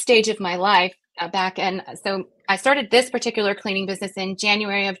this stage of my life back. And so I started this particular cleaning business in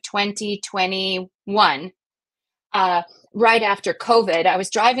January of 2021, right after COVID. I was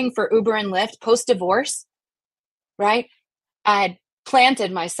driving for Uber and Lyft post divorce, right? I had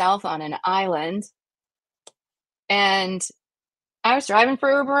planted myself on an island, and I was driving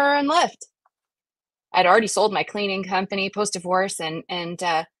for Uber and Lyft. I'd already sold my cleaning company post divorce, and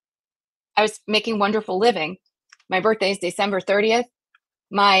I was making wonderful living. My birthday is December 30th.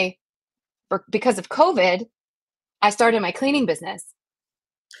 Because of COVID, I started my cleaning business.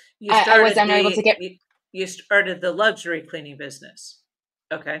 You I was started unable to get, you started the luxury cleaning business.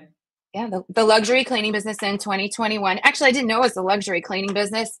 Okay. yeah, the luxury cleaning business in 2021. Actually, I didn't know it was a luxury cleaning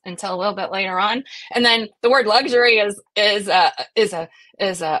business until a little bit later on. And then the word luxury is a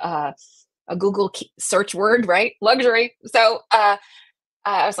Google search word, right? Luxury. So I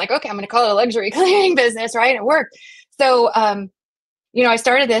was like, okay, I'm going to call it a luxury cleaning business, right? It worked. So I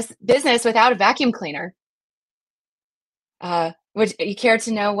started this business without a vacuum cleaner. Would you care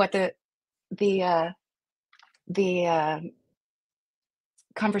to know what the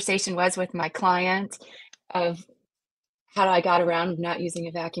conversation was with my client of how I got around not using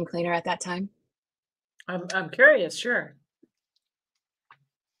a vacuum cleaner at that time? I'm curious, sure.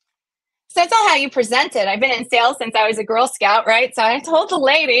 So that's all how you present it. I've been in sales since I was a Girl Scout, right? So I told the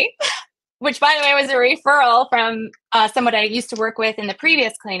lady, which, by the way, was a referral from someone I used to work with in the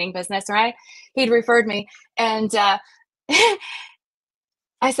previous cleaning business, right? He'd referred me. And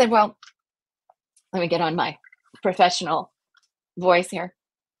I said, well, let me get on my professional voice here.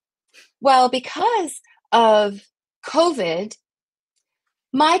 Well, because of COVID,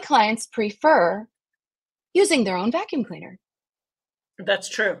 my clients prefer using their own vacuum cleaner. That's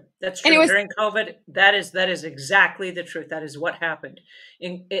true. That's And it true. was, During COVID, that is exactly the truth. That is what happened.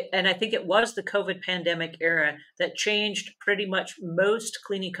 And I think it was the COVID pandemic era that changed pretty much most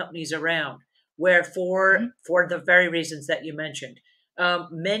cleaning companies around, where for the very reasons that you mentioned.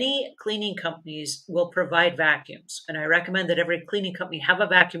 Many cleaning companies will provide vacuums, and I recommend that every cleaning company have a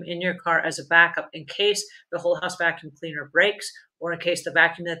vacuum in your car as a backup in case the whole house vacuum cleaner breaks, or in case the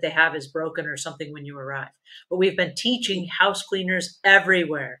vacuum that they have is broken or something when you arrive. But we've been teaching house cleaners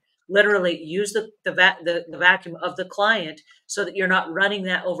everywhere, literally use the vacuum of the client so that you're not running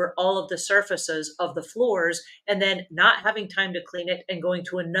that over all of the surfaces of the floors and then not having time to clean it and going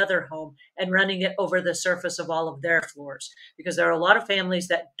to another home and running it over the surface of all of their floors. Because there are a lot of families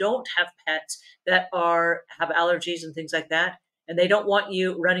that don't have pets that have allergies and things like that. And they don't want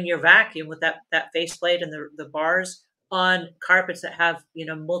you running your vacuum with that faceplate and the bars on carpets that have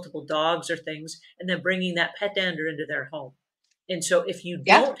multiple dogs or things, and then bringing that pet dander into their home. And so if you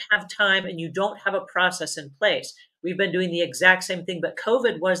Yeah. don't have time and you don't have a process in place, we've been doing the exact same thing, but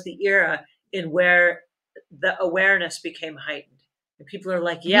COVID was the era in where the awareness became heightened. And people are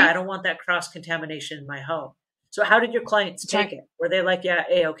like, yeah, I Mm-hmm. don't want that cross contamination in my home. So how did your clients That's take right. it? Were they like, yeah,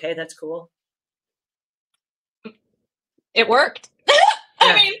 hey, okay, that's cool? It worked. I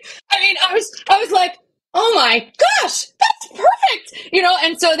Yeah. mean, I was like, oh my gosh, that's perfect,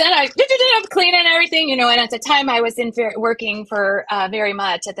 And so then I did cleaning everything, And at the time, I was working for very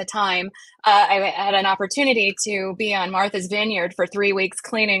much. At the time, I had an opportunity to be on Martha's Vineyard for 3 weeks,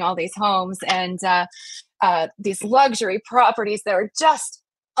 cleaning all these homes and these luxury properties that are just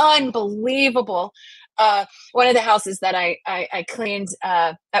unbelievable. One of the houses that I cleaned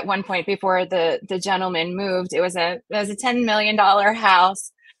at one point before the gentleman moved, it was a $10 million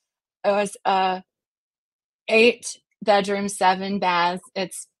house. It was 8 bedrooms, 7 baths.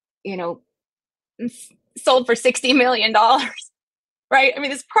 It's you know sold for $60 million. Right? I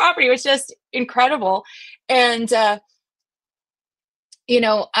mean, this property was just incredible, and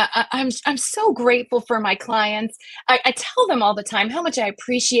I'm so grateful for my clients. I tell them all the time how much I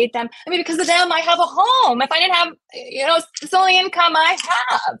appreciate them. I mean, because of them, I have a home. If I didn't have, it's the only income I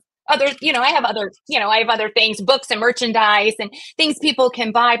have. I have other things, books and merchandise and things people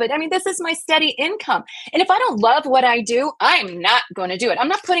can buy. But I mean, this is my steady income. And if I don't love what I do, I'm not going to do it. I'm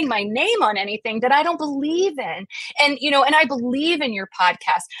not putting my name on anything that I don't believe in. And I believe in your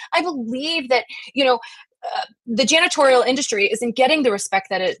podcast. I believe that, the janitorial industry isn't getting the respect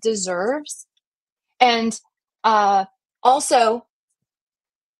that it deserves. And also,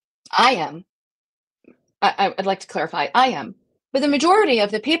 I am. I'd like to clarify, I am. But the majority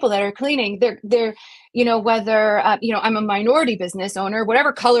of the people that are cleaning, they're whether, I'm a minority business owner,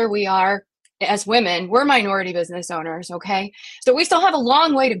 whatever color we are as women, we're minority business owners, okay? So we still have a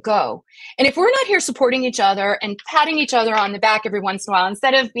long way to go. And if we're not here supporting each other and patting each other on the back every once in a while,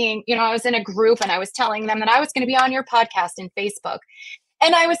 instead of being, I was in a group and I was telling them that I was going to be on your podcast in Facebook,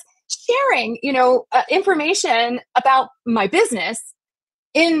 and I was sharing, information about my business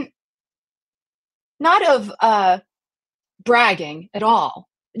in not of bragging at all,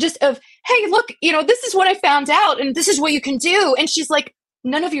 just of, hey, look, this is what I found out and this is what you can do. And she's like,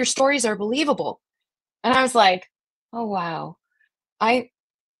 none of your stories are believable. And I was like, oh wow, i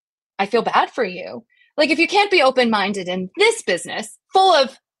I feel bad for you. Like, if you can't be open-minded in this business full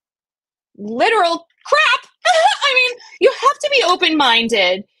of literal crap, I mean, you have to be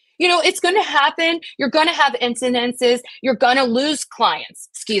open-minded. It's going to happen. You're going to have incidences. You're going to lose clients.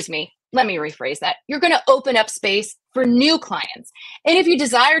 Excuse me. Let me rephrase that. You're going to open up space for new clients. And if you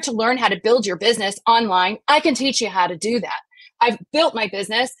desire to learn how to build your business online, I can teach you how to do that. I've built my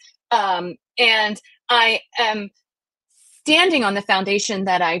business, and I am standing on the foundation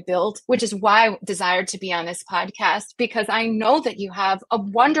that I built, which is why I desired to be on this podcast, because I know that you have a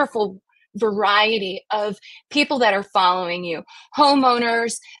wonderful variety of people that are following you.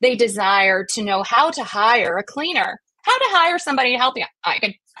 Homeowners, they desire to know how to hire a cleaner, how to hire somebody to help you. I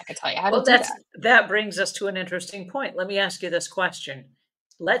could tell you how to Well, do that. that brings us to an interesting point. Let me ask you this question.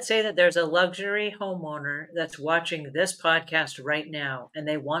 Let's say that there's a luxury homeowner that's watching this podcast right now and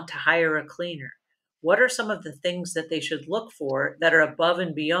they want to hire a cleaner. What are some of the things that they should look for that are above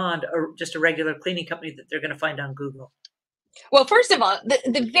and beyond just a regular cleaning company that they're going to find on Google? Well, first of all,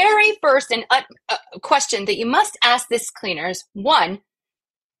 the very first and question that you must ask this cleaner is, one,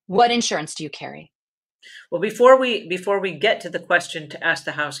 what insurance do you carry? Well, before we get to the question to ask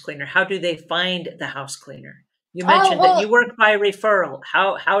the house cleaner, how do they find the house cleaner? You Oh, mentioned that well, you work by referral.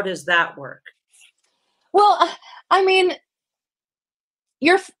 How does that work? well, I mean,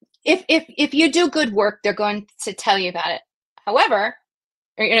 you're if you do good work, they're going to tell you about it. However,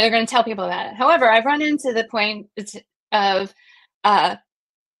 or, they're going to tell people about it. However, I've run into the point of uh,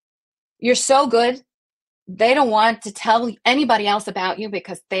 you're so good, they don't want to tell anybody else about you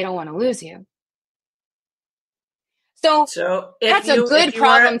because they don't want to lose you. So So that's a good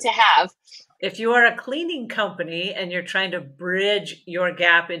problem to have. if you are a cleaning company and you're trying to bridge your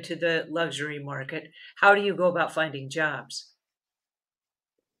gap into the luxury market, how do you go about finding jobs?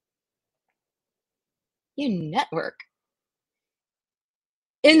 You network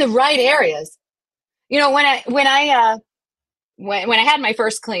in the right areas. When I had my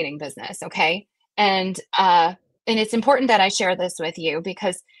first cleaning business, okay, and it's important that I share this with you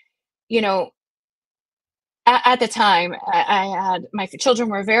because you know at the time I had my children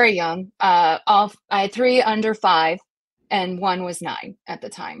were very young. I had 3 under 5, and 1 was 9 at the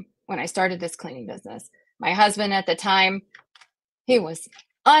time when I started this cleaning business. My husband at the time, he was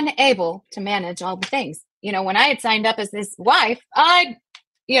unable to manage all the things. When I had signed up as this wife, I,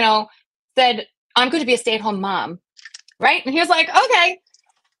 said I'm going to be a stay-at-home mom. right? And he was like, okay.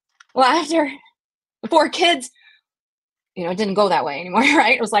 Well, after 4 kids, it didn't go that way anymore,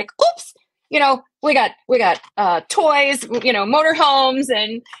 right? It was like, oops, we got toys, motorhomes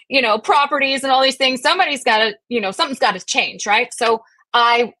and, properties and all these things. Somebody's got to, something's got to change, right? So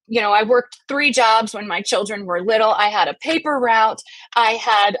I worked 3 jobs when my children were little. I had a paper route. I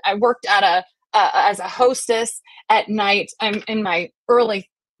worked as a hostess at night. I'm in my early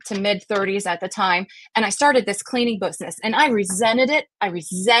to mid 30s at the time. And I started this cleaning business and I resented it. I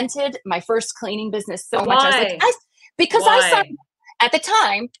resented my first cleaning business so much. I was like, Why? because I saw Why? at the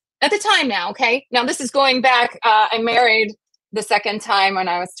time now, okay. Now this is going back, I married the second time when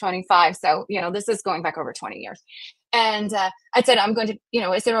I was 25. So, this is going back over 20 years. And I said, I'm going to,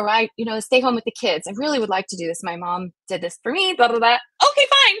 is it all right, stay home with the kids? I really would like to do this. My mom did this for me, blah, blah, blah. Okay,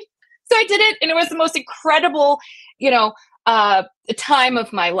 fine. So I did it. And it was the most incredible, time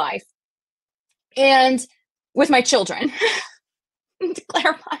of my life. And with my children, to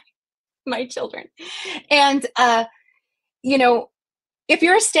clarify, my children. And, if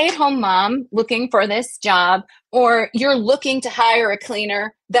you're a stay-at-home mom looking for this job, or you're looking to hire a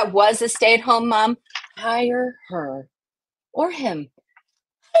cleaner that was a stay-at-home mom, hire her or him.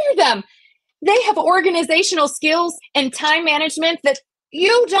 Hire them. They have organizational skills and time management that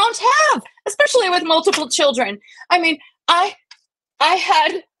you don't have, especially with multiple children. I mean, I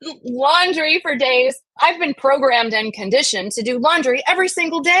had laundry for days. I've been programmed and conditioned to do laundry every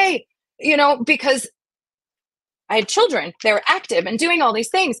single day, because I had children. They were active and doing all these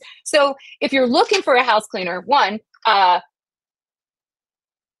things. So if you're looking for a house cleaner, one, Hire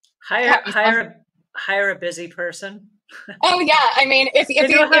a busy person. oh yeah, I mean, if They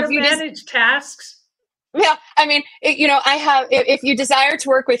know how to you just manage tasks. yeah, I mean, I have, if you desire to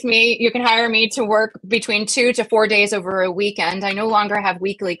work with me, you can hire me to work between 2 to 4 days over a weekend. I no longer have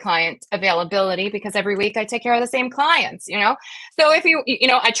weekly client availability because every week I take care of the same clients, So if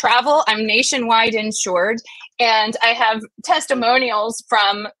I travel, I'm nationwide insured, and I have testimonials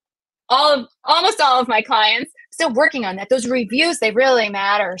from almost all of my clients. Still working on that. Those reviews, they really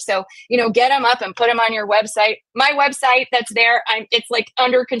matter. So, get them up and put them on your website. My website that's there, it's like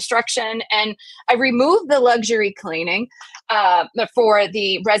under construction, and I removed the luxury cleaning for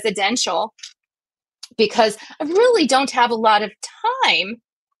the residential because I really don't have a lot of time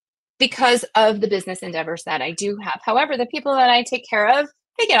because of the business endeavors that I do have. However, the people that I take care of,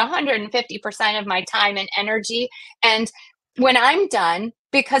 they get 150% of my time and energy. And when I'm done,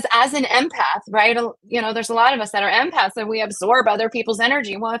 because as an empath, right, there's a lot of us that are empaths and we absorb other people's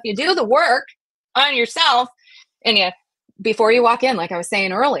energy. Well, if you do the work on yourself and before you walk in, like I was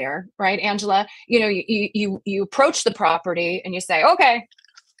saying earlier, right, Angela, you approach the property and you say, okay,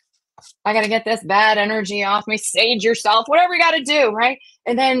 I got to get this bad energy off me, sage yourself, whatever you got to do, right?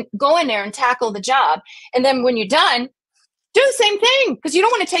 And then go in there and tackle the job. And then when you're done, do the same thing, because you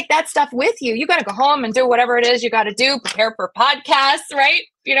don't want to take that stuff with you. You got to go home and do whatever it is you got to do, prepare for podcasts, right?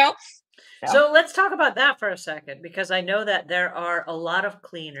 So let's talk about that for a second, because I know that there are a lot of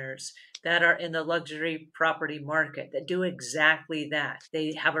cleaners that are in the luxury property market that do exactly that.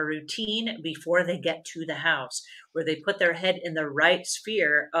 They have a routine before they get to the house where they put their head in the right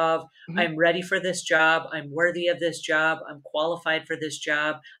sphere of, I'm ready for this job. I'm worthy of this job. I'm qualified for this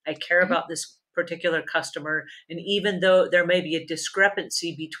job. I care about this particular customer. And even though there may be a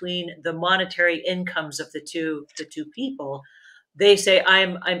discrepancy between the monetary incomes of the two people, they say,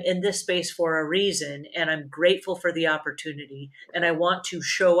 I'm in this space for a reason, and I'm grateful for the opportunity, and I want to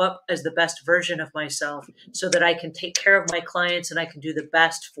show up as the best version of myself so that I can take care of my clients and I can do the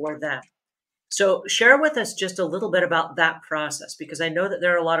best for them. So share with us just a little bit about that process, because I know that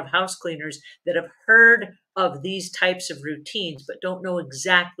there are a lot of house cleaners that have heard of these types of routines, but don't know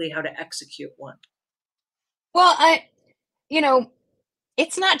exactly how to execute one. Well,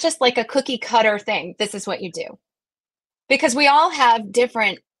 it's not just like a cookie cutter thing. This is what you do, because we all have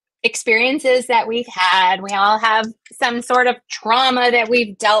different experiences that we've had. We all have some sort of trauma that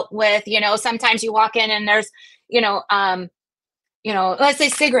we've dealt with. Sometimes you walk in and there's, let's say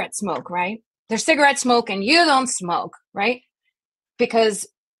cigarette smoke, right? There's cigarette smoke and you don't smoke, right? Because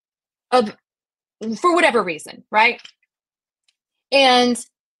for whatever reason, right? And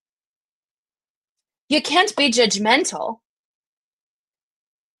you can't be judgmental.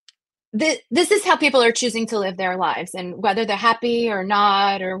 This is how people are choosing to live their lives, and whether they're happy or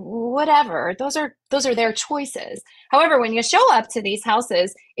not or whatever, those are their choices. However, when you show up to these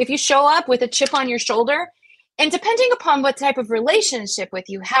houses, if you show up with a chip on your shoulder, and depending upon what type of relationship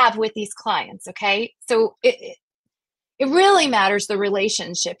you have with these clients, okay, so it really matters the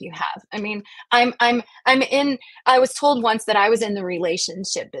relationship you have. I mean, I was told once that I was in the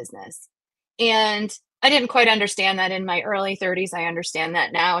relationship business, and I didn't quite understand that in my early 30s. I understand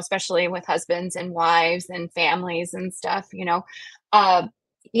that now, especially with husbands and wives and families and stuff, you know. Uh,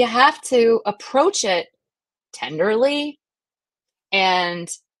 you have to approach it tenderly and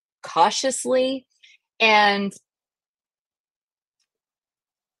cautiously and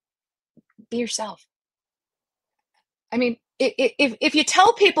be yourself. I mean, if you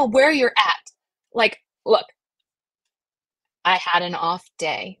tell people where you're at, like, look, I had an off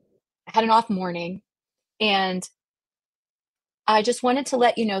day, I had an off morning, and I just wanted to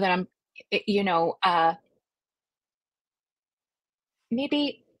let you know that you know,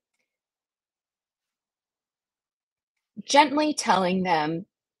 maybe gently telling them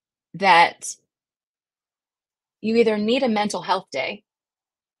that you either need a mental health day,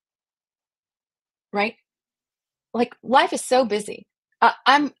 right? Like, life is so busy.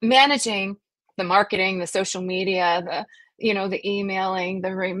 I'm managing the marketing, the social media, the emailing,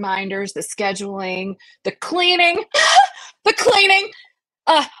 the reminders, the scheduling, the cleaning, the cleaning,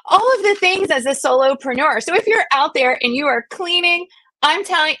 all of the things as a solopreneur. So if you're out there and you are cleaning, I'm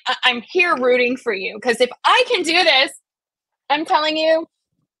here rooting for you, because if I can do this, I'm telling you,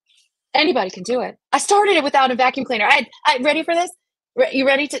 anybody can do it. I started it without a vacuum cleaner. I ready for this? You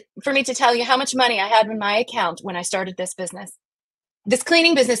ready for me to tell you how much money I had in my account when I started this business? This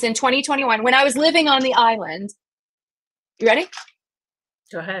cleaning business in 2021 when I was living on the island. You ready?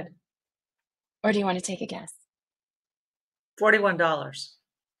 Go ahead. Or do you want to take a guess? $41.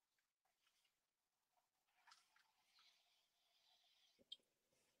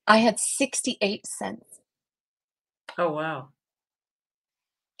 I had 68 cents Oh, wow.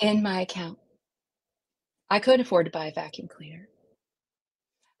 in my account. I couldn't afford to buy a vacuum cleaner.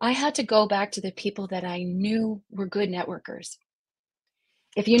 I had to go back to the people that I knew were good networkers.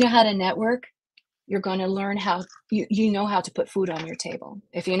 If you know how to network, you're going to learn how you know how to put food on your table.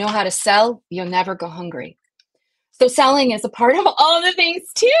 If you know how to sell, you'll never go hungry. So selling is a part of all the things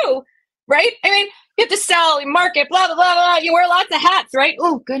too, right? I mean, you have to sell, you market, blah, blah, blah, blah. You wear lots of hats, right?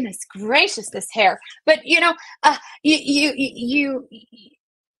 Oh, goodness gracious, this hair. But, you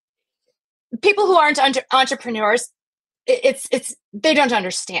people who aren't entrepreneurs, they don't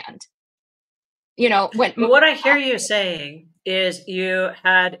understand, when, But what I hear you saying is you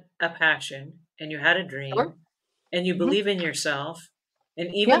had a passion and you had a dream and you mhm, believe in yourself. And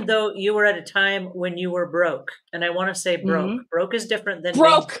yeah, even though you were at a time when you were broke, and I want to say mhm, broke is different than being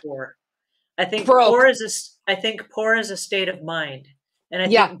broke, poor. I think broke, I think poor is a state of mind, and I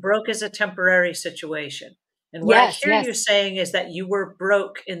yeah, think broke is a temporary situation. And what I yes, hear you yes, saying is that you were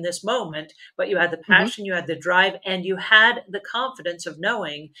broke in this moment, but you had the mhm, passion, you had the drive, and you had the confidence of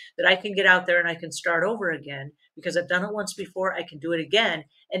knowing that I can get out there and I can start over again because I've done it once before, I can do it again.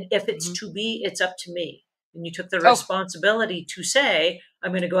 And if it's mhm. to be, it's up to me. And you took the Oh, responsibility to say,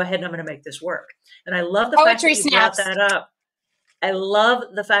 I'm going to go ahead and I'm going to make this work. And I love the fact that poetry you brought snaps. that up. I love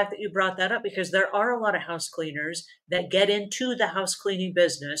the fact that you brought that up because there are a lot of house cleaners that get into the house cleaning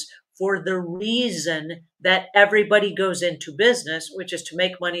business for the reason that everybody goes into business, which is to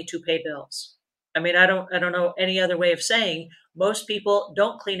make money to pay bills. I mean, I don't know any other way of saying most people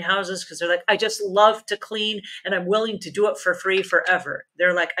don't clean houses because they're like, I just love to clean and I'm willing to do it for free forever.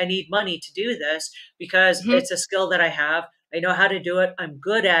 They're like, I need money to do this because Mhm, it's a skill that I have. I know how to do it. I'm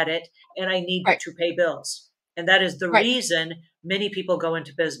good at it and I need right, to pay bills. And that is the right. reason many people go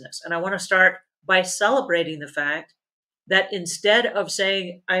into business. And I want to start by celebrating the fact that instead of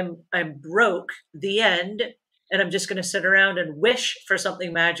saying I'm broke, the end, and I'm just going to sit around and wish for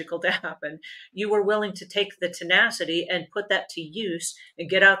something magical to happen, you were willing to take the tenacity and put that to use and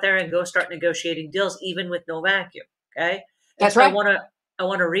get out there and go start negotiating deals even with no vacuum, okay? And That's so right. I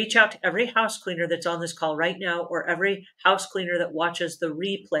want to reach out to every house cleaner that's on this call right now or every house cleaner that watches the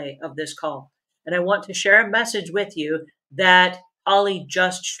replay of this call. And I want to share a message with you that Holly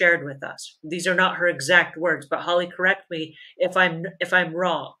just shared with us. These are not her exact words, but Holly, correct me if I'm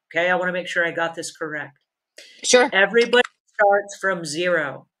wrong. Okay, I want to make sure I got this correct. Sure. Everybody starts from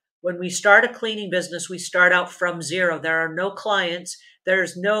zero. When we start a cleaning business, we start out from zero. There are no clients,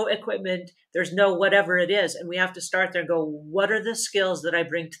 there's no equipment, there's no whatever it is. And we have to start there and go, what are the skills that I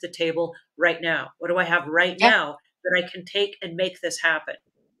bring to the table right now? What do I have right Yeah. now that I can take and make this happen?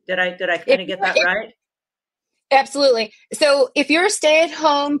 Did I If kind of get you're, that right? Absolutely. So if you're a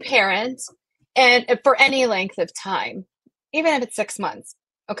stay-at-home parent and for any length of time, even if it's 6 months,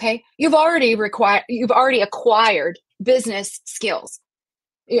 okay, you've already acquired business skills.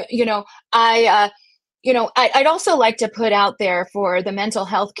 You know, I'd also like to put out there for the mental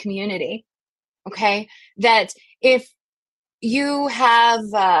health community, okay, that if you have,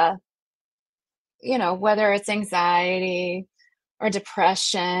 whether it's anxiety or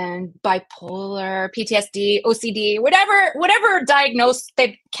depression, bipolar, PTSD, OCD, whatever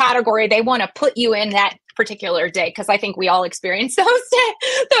diagnostic category they want to put you in that particular day, because I think we all experience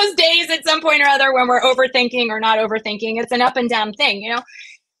those days at some point or other when we're overthinking or not overthinking. It's an up and down thing, you know.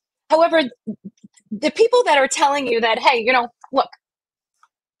 However, the people that are telling you that, hey, you know, look,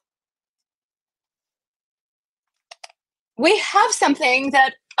 we have something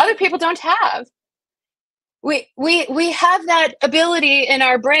that other people don't have. We have that ability in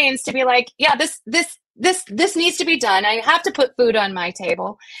our brains to be like, yeah, this needs to be done. I have to put food on my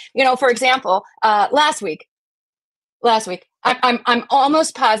table. You know, for example, last week, I'm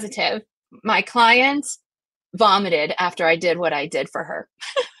almost positive my client vomited after I did what I did for her.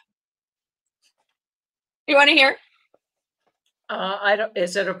 You want to hear? I don't.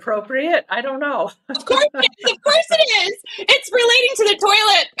 Is it appropriate? I don't know. Of course it is. Of course it is. It's relating to the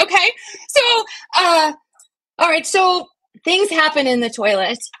toilet. Okay. So, all right. So things happen in the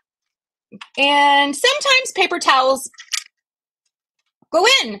toilet, and sometimes paper towels go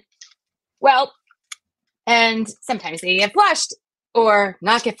in. Well, and sometimes they get flushed or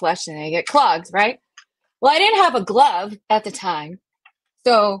not get flushed and they get clogged, right? Well, I didn't have a glove at the time,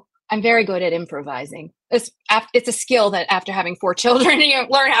 so I'm very good at improvising. It's a skill that after having 4 children, you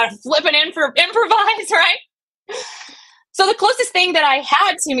learn how to flip and improvise, right? So the closest thing that I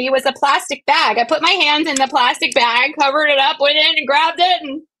had to me was a plastic bag. I put my hands in the plastic bag, covered it up, went in and grabbed it,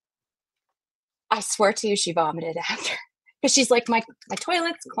 and I swear to you, she vomited after. Because she's like, my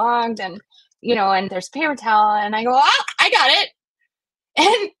toilet's clogged, and you know, and there's paper towel, and I go, oh, I got it.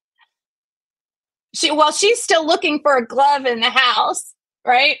 And she's still looking for a glove in the house,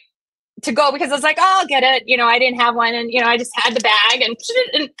 right? To go, because I was like, oh, I'll get it. You know, I didn't have one, and you know, I just had the bag, and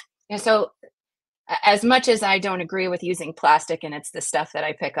so as much as I don't agree with using plastic, and it's the stuff that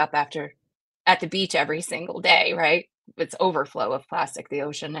I pick up after at the beach every single day, right? It's overflow of plastic, the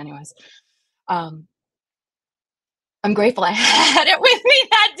ocean, anyways. I'm grateful I had it with me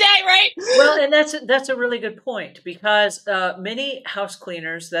that day, right? Well, and that's a really good point, because many house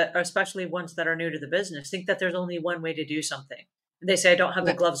cleaners, that especially ones that are new to the business, think that there's only one way to do something. They say, I don't have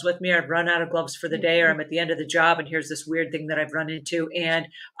the Yeah. gloves with me. I've run out of gloves for the day, or I'm at the end of the job, and here's this weird thing that I've run into, and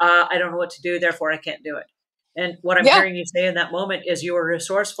I don't know what to do. Therefore, I can't do it. And what I'm Yeah. hearing you say in that moment is you were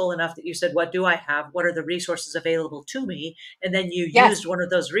resourceful enough that you said, what do I have? What are the resources available to me? And then you Yes. used one of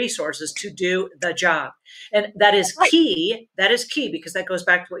those resources to do the job. And that is Right. key. That is key, because that goes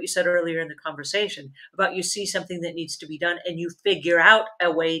back to what you said earlier in the conversation about you see something that needs to be done and you figure out a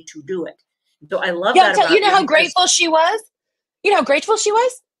way to do it. So I love Yeah. that You about know you, how because grateful she was? You know how grateful she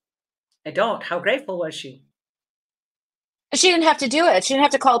was? I don't. How grateful was she? She didn't have to do it. She didn't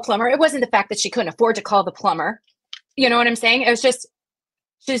have to call a plumber. It wasn't the fact that she couldn't afford to call the plumber. You know what I'm saying? It was just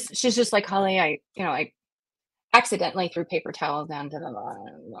she's just like, Holly, I accidentally threw paper towel down to the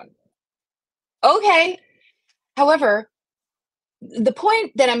lawn. Okay. However, the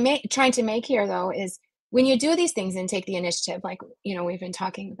point that I'm trying to make here, though, is when you do these things and take the initiative, like you know we've been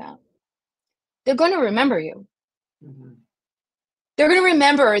talking about, they're going to remember you. Mhm. They're going to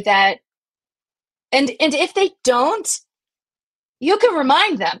remember that, and if they don't, you can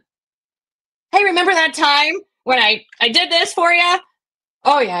remind them. Hey, remember that time when I did this for you?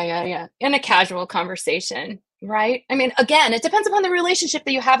 Oh yeah. In a casual conversation, right? I mean, again, it depends upon the relationship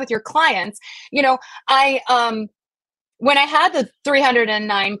that you have with your clients. You know, I when I had the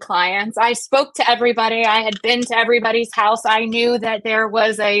 309 clients, I spoke to everybody. I had been to everybody's house. I knew that there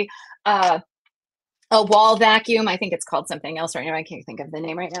was uh, a wall vacuum. I think it's called something else right now. I can't think of the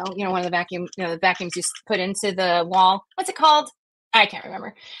name right now. You know, one of the the vacuums you put into the wall. What's it called? I can't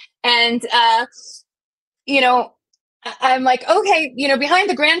remember. And you know, I'm like, okay, you know, behind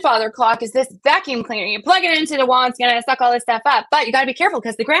the grandfather clock is this vacuum cleaner. You plug it into the wall, it's gonna suck all this stuff up. But you got to be careful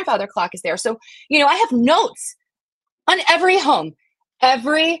because the grandfather clock is there. So, you know, I have notes on every home,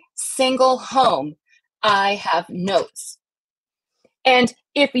 every single home. I have notes, and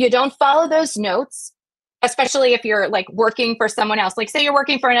if you don't follow those notes, especially if you're like working for someone else, like say you're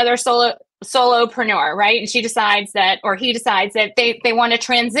working for another solopreneur, right? And she decides that, or he decides that they want to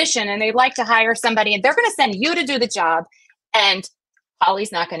transition and they'd like to hire somebody, and they're going to send you to do the job, and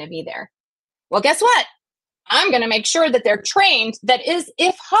Holly's not going to be there. Well, guess what? I'm going to make sure that they're trained. That is,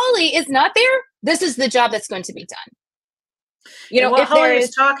 if Holly is not there, this is the job that's going to be done. You And know, what if there Holly is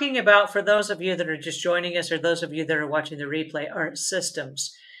is, talking about, for those of you that are just joining us or those of you that are watching the replay, are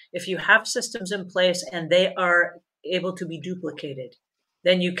systems. If you have systems in place and they are able to be duplicated,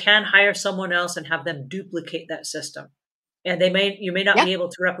 then you can hire someone else and have them duplicate that system. And you may not yeah, be able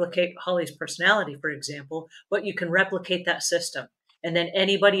to replicate Holly's personality, for example, but you can replicate that system. And then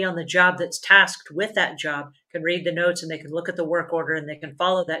anybody on the job that's tasked with that job can read the notes, and they can look at the work order, and they can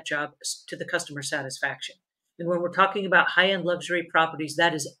follow that job to the customer satisfaction. And when we're talking about high-end luxury properties,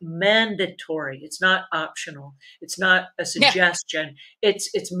 that is mandatory. It's not optional. It's not a Yeah. suggestion.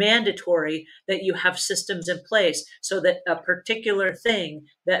 It's mandatory that you have systems in place so that a particular thing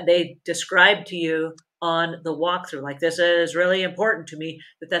that they describe to you on the walkthrough, like, this is really important to me,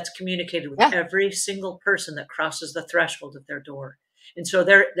 that's communicated with Yeah. every single person that crosses the threshold of their door. And so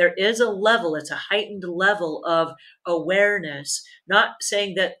there is a level, it's a heightened level of awareness, not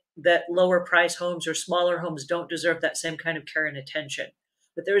saying that lower price homes or smaller homes don't deserve that same kind of care and attention.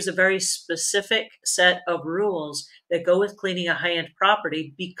 But there is a very specific set of rules that go with cleaning a high-end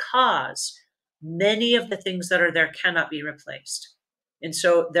property, because many of the things that are there cannot be replaced. And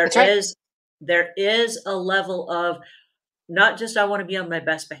so That's right. there is a level of, not just I want to be on my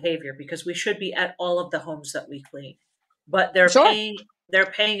best behavior, because we should be at all of the homes that we clean, but Sure. they're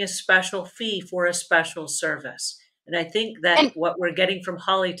paying a special fee for a special service. And I think that And what we're getting from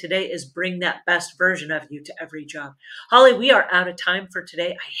Holly today is bring that best version of you to every job. Holly, we are out of time for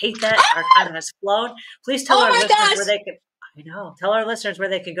today. I hate that our time has flown. Please tell oh our my listeners gosh. where they can. I know. Tell our listeners where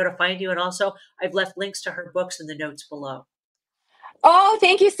they can go to find you. And also, I've left links to her books in the notes below. Oh,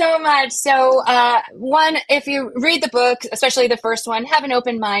 thank you so much. So, one, if you read the book, especially the first one, have an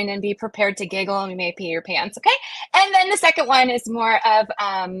open mind and be prepared to giggle, and you may pee your pants, okay? And then the second one is more of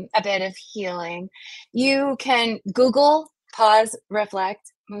a bit of healing. You can Google, pause,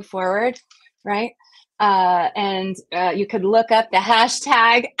 reflect, move forward, right? And you could look up the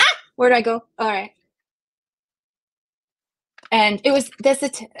hashtag. Where do I go? All right. And it was this,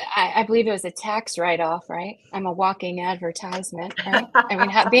 I believe it was a tax write-off, right? I'm a walking advertisement, right? I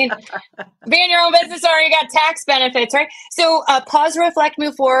mean, being your own business owner, you got tax benefits, right? So pause, reflect,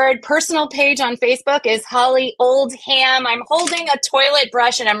 move forward. Personal page on Facebook is Holly Oldham. I'm holding a toilet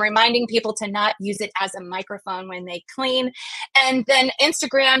brush and I'm reminding people to not use it as a microphone when they clean. And then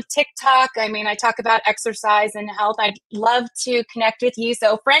Instagram, TikTok. I mean, I talk about exercise and health. I'd love to connect with you.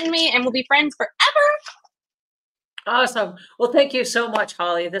 So friend me and we'll be friends forever. Awesome. Well, thank you so much,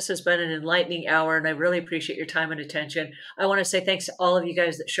 Holly. This has been an enlightening hour, and I really appreciate your time and attention. I want to say thanks to all of you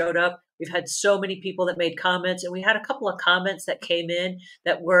guys that showed up. We've had so many people that made comments, and we had a couple of comments that came in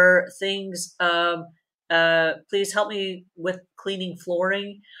that were things. Please help me with cleaning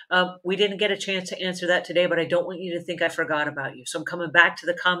flooring. We didn't get a chance to answer that today, but I don't want you to think I forgot about you. So I'm coming back to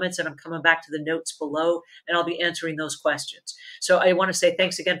the comments, and I'm coming back to the notes below, and I'll be answering those questions. So I want to say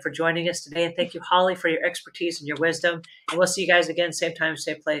thanks again for joining us today. And thank you, Holly, for your expertise and your wisdom. And we'll see you guys again, same time,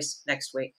 same place next week.